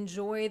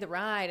enjoy the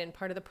ride and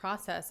part of the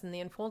process and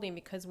the unfolding,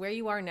 because where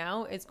you are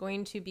now is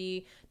going to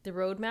be the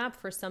roadmap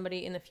for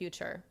somebody in the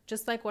future.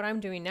 Just like what I'm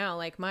doing now,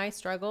 like my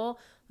struggle,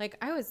 like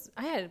I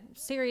had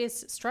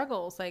serious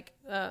struggles, like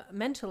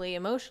mentally,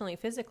 emotionally,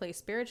 physically,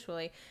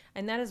 spiritually.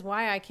 And that is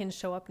why I can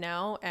show up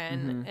now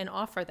and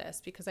offer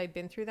this, because I've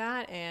been through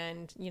that.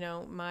 And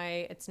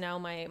it's now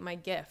my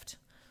gift.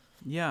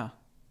 Yeah.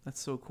 That's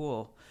so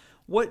cool.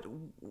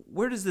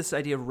 Where does this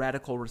idea of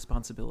radical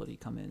responsibility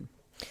come in?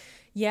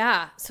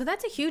 Yeah. So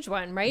that's a huge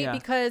one, right? Yeah.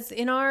 Because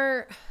in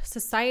our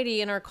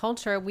society, in our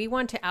culture, we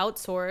want to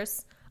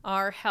outsource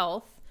our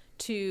health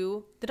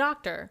to the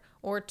doctor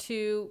or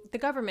to the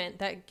government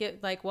that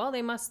get like, well,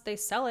 they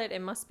sell it.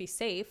 It must be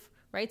safe,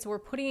 right? So we're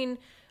putting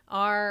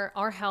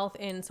our health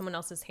in someone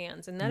else's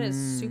hands. And that is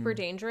super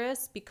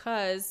dangerous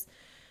because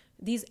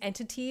these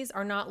entities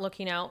are not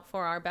looking out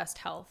for our best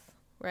health.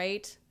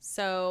 Right?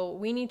 So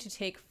we need to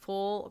take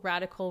full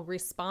radical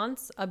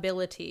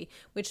responsibility,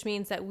 which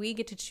means that we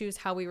get to choose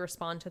how we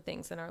respond to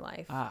things in our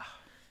life.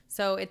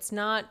 So it's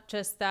not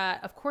just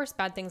that, of course,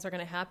 bad things are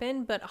going to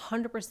happen, but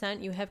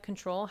 100% you have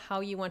control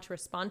how you want to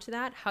respond to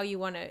that, how you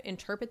want to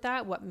interpret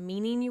that, what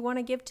meaning you want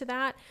to give to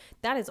that.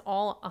 That is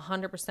all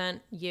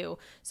 100% you.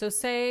 So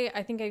say,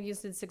 I think I've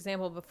used this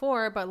example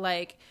before, but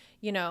like,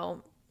 you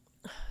know,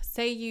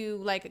 say you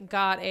like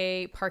got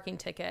a parking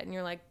ticket and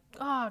you're like,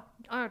 oh,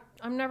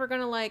 I'm never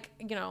going to like,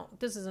 you know,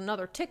 this is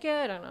another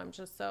ticket and I'm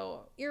just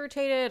so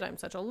irritated. I'm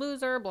such a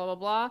loser, blah, blah,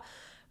 blah.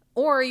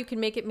 Or you can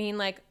make it mean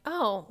like,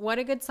 oh, what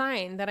a good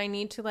sign that I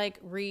need to like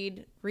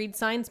read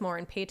signs more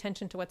and pay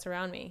attention to what's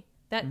around me.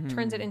 That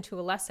turns it into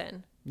a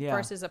lesson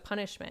versus a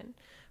punishment,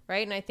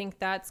 right? And I think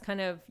that's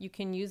kind of, you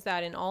can use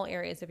that in all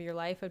areas of your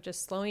life of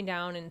just slowing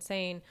down and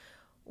saying,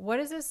 what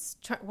is this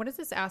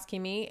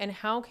asking me, and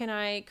how can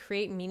I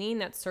create meaning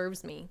that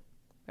serves me,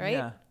 right?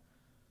 Yeah.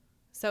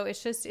 So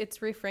it's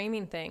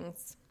reframing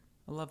things.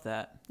 I love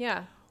that.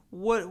 Yeah.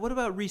 What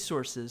about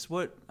resources?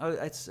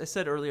 I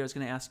said earlier I was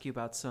going to ask you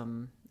about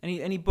some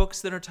any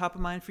books that are top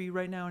of mind for you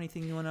right now.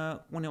 Anything you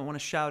want to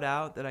shout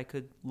out that I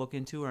could look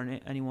into, or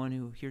anyone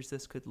who hears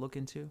this could look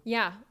into?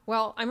 Yeah.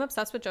 Well, I'm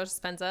obsessed with Joe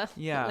Dispenza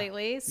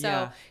lately.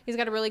 So he's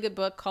got a really good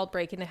book called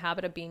Breaking the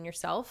Habit of Being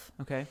Yourself.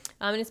 Okay.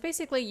 And it's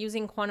basically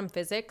using quantum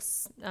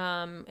physics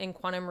and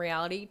quantum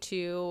reality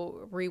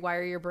to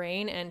rewire your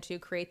brain and to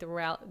create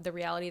the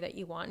reality that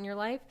you want in your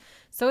life.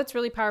 So it's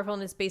really powerful,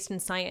 and it's based in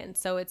science.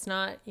 So it's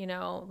not, you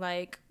know,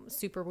 like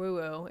super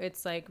woo-woo.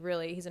 It's like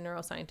really, he's a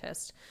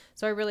neuroscientist.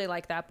 So I really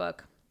like that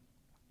book.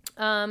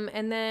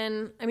 And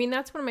then, I mean,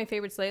 that's one of my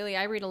favorites lately.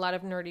 I read a lot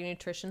of nerdy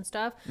nutrition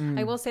stuff.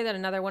 I will say that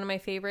another one of my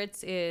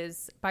favorites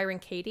is Byron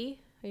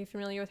Katie. Are you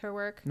familiar with her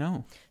work?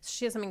 No.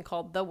 She has something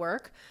called The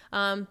Work.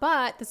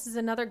 But this is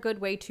another good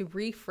way to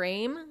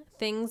reframe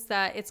things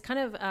that it's kind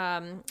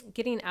of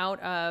getting out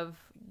of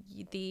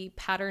the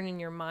pattern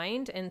in your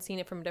mind and seeing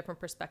it from different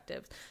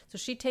perspectives. So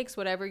she takes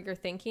whatever you're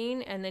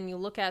thinking and then you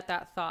look at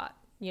that thought,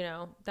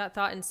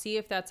 and see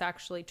if that's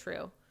actually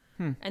true.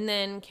 And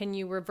then can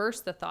you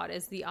reverse the thought?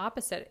 Is the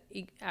opposite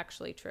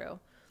actually true?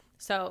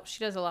 So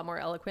she does a lot more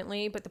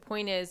eloquently, but the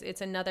point is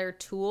it's another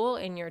tool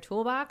in your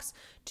toolbox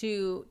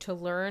to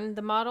learn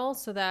the model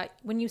so that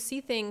when you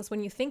see things,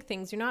 when you think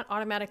things, you're not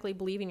automatically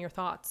believing your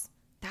thoughts.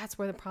 That's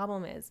where the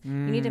problem is. You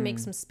need to make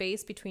some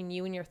space between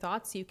you and your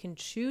thoughts so you can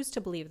choose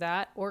to believe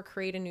that or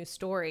create a new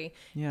story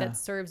that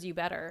serves you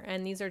better.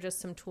 And these are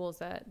just some tools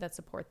that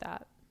support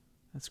that.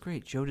 That's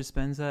great. Joe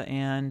Dispenza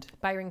and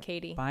Byron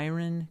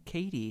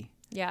Katie.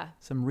 Yeah.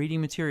 Some reading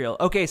material.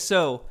 Okay,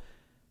 so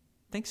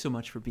thanks so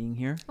much for being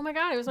here. Oh my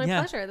God, it was my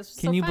pleasure. This was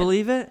so fun. Can you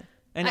believe it?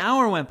 An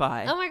hour went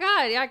by. Oh my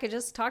God, yeah, I could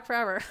just talk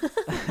forever.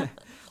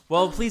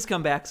 Well, please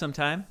come back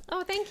sometime.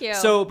 Oh, thank you.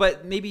 So,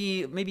 but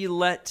maybe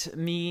let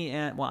me,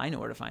 I know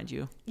where to find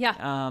you.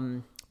 Yeah.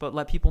 But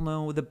let people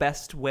know the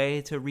best way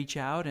to reach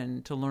out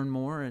and to learn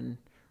more and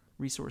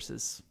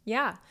resources.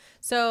 Yeah.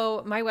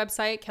 So my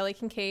website,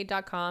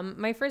 kellykincaid.com.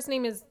 My first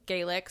name is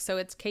Gaelic, so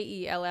it's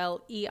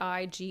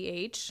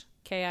KELLEIGH.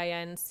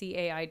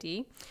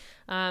 KINCAID.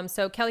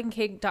 So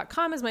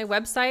kellykincaid.com is my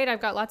website.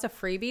 I've got lots of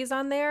freebies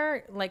on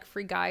there, like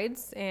free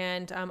guides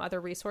and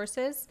other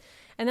resources.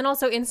 And then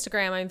also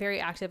Instagram. I'm very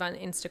active on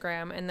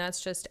Instagram, and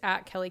that's just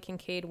at Kelly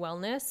Kincaid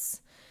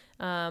Wellness.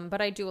 But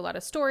I do a lot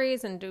of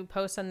stories and do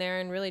posts on there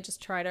and really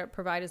just try to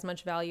provide as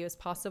much value as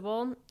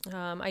possible.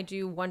 I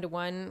do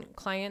one-to-one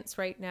clients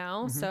right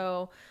now.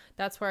 So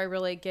that's where I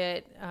really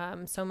get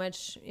so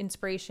much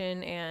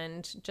inspiration,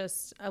 and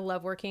just I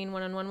love working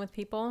one-on-one with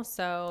people.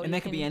 So and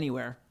they can be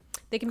anywhere.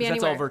 They can be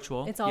anywhere. That's all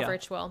virtual. It's all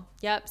virtual.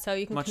 Yep. So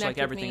you can much connect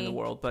like everything with me. in the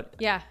world, but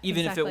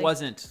even if it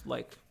wasn't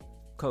like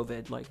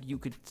COVID, like you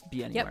could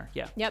be anywhere.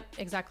 Yep.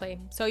 Exactly.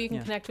 So you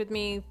can connect with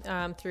me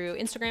through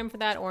Instagram for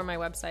that, or my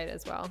website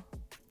as well.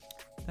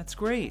 That's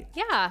great.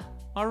 Yeah.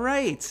 All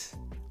right.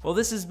 Well,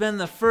 this has been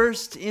the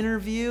first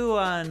interview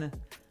on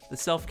the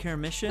Self-Care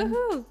Mission.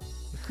 Woohoo!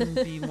 I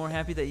couldn't be more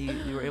happy that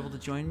you were able to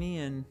join me,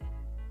 and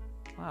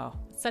wow.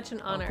 Such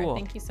an honor. Cool.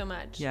 Thank you so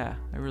much. Yeah,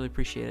 I really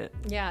appreciate it.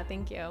 Yeah,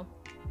 thank you.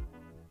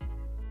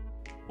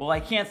 Well, I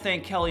can't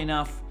thank Kelly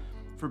enough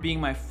for being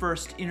my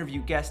first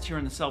interview guest here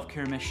on the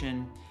Self-Care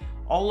Mission.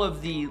 All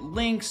of the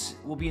links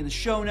will be in the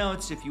show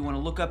notes if you want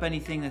to look up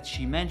anything that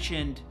she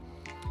mentioned.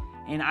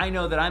 And I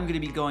know that I'm going to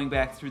be going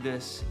back through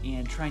this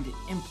and trying to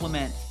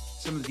implement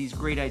some of these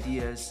great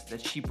ideas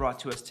that she brought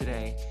to us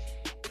today.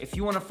 If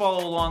you want to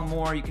follow along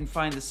more, you can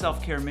find the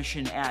Self-Care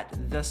Mission at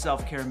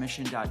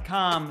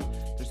theselfcaremission.com.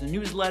 There's a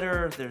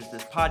newsletter, there's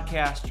this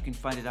podcast. You can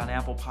find it on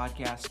Apple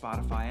Podcasts,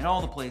 Spotify, and all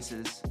the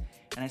places.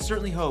 And I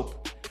certainly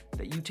hope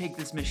that you take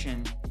this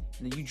mission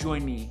and that you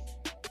join me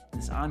in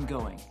this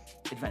ongoing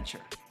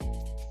adventure.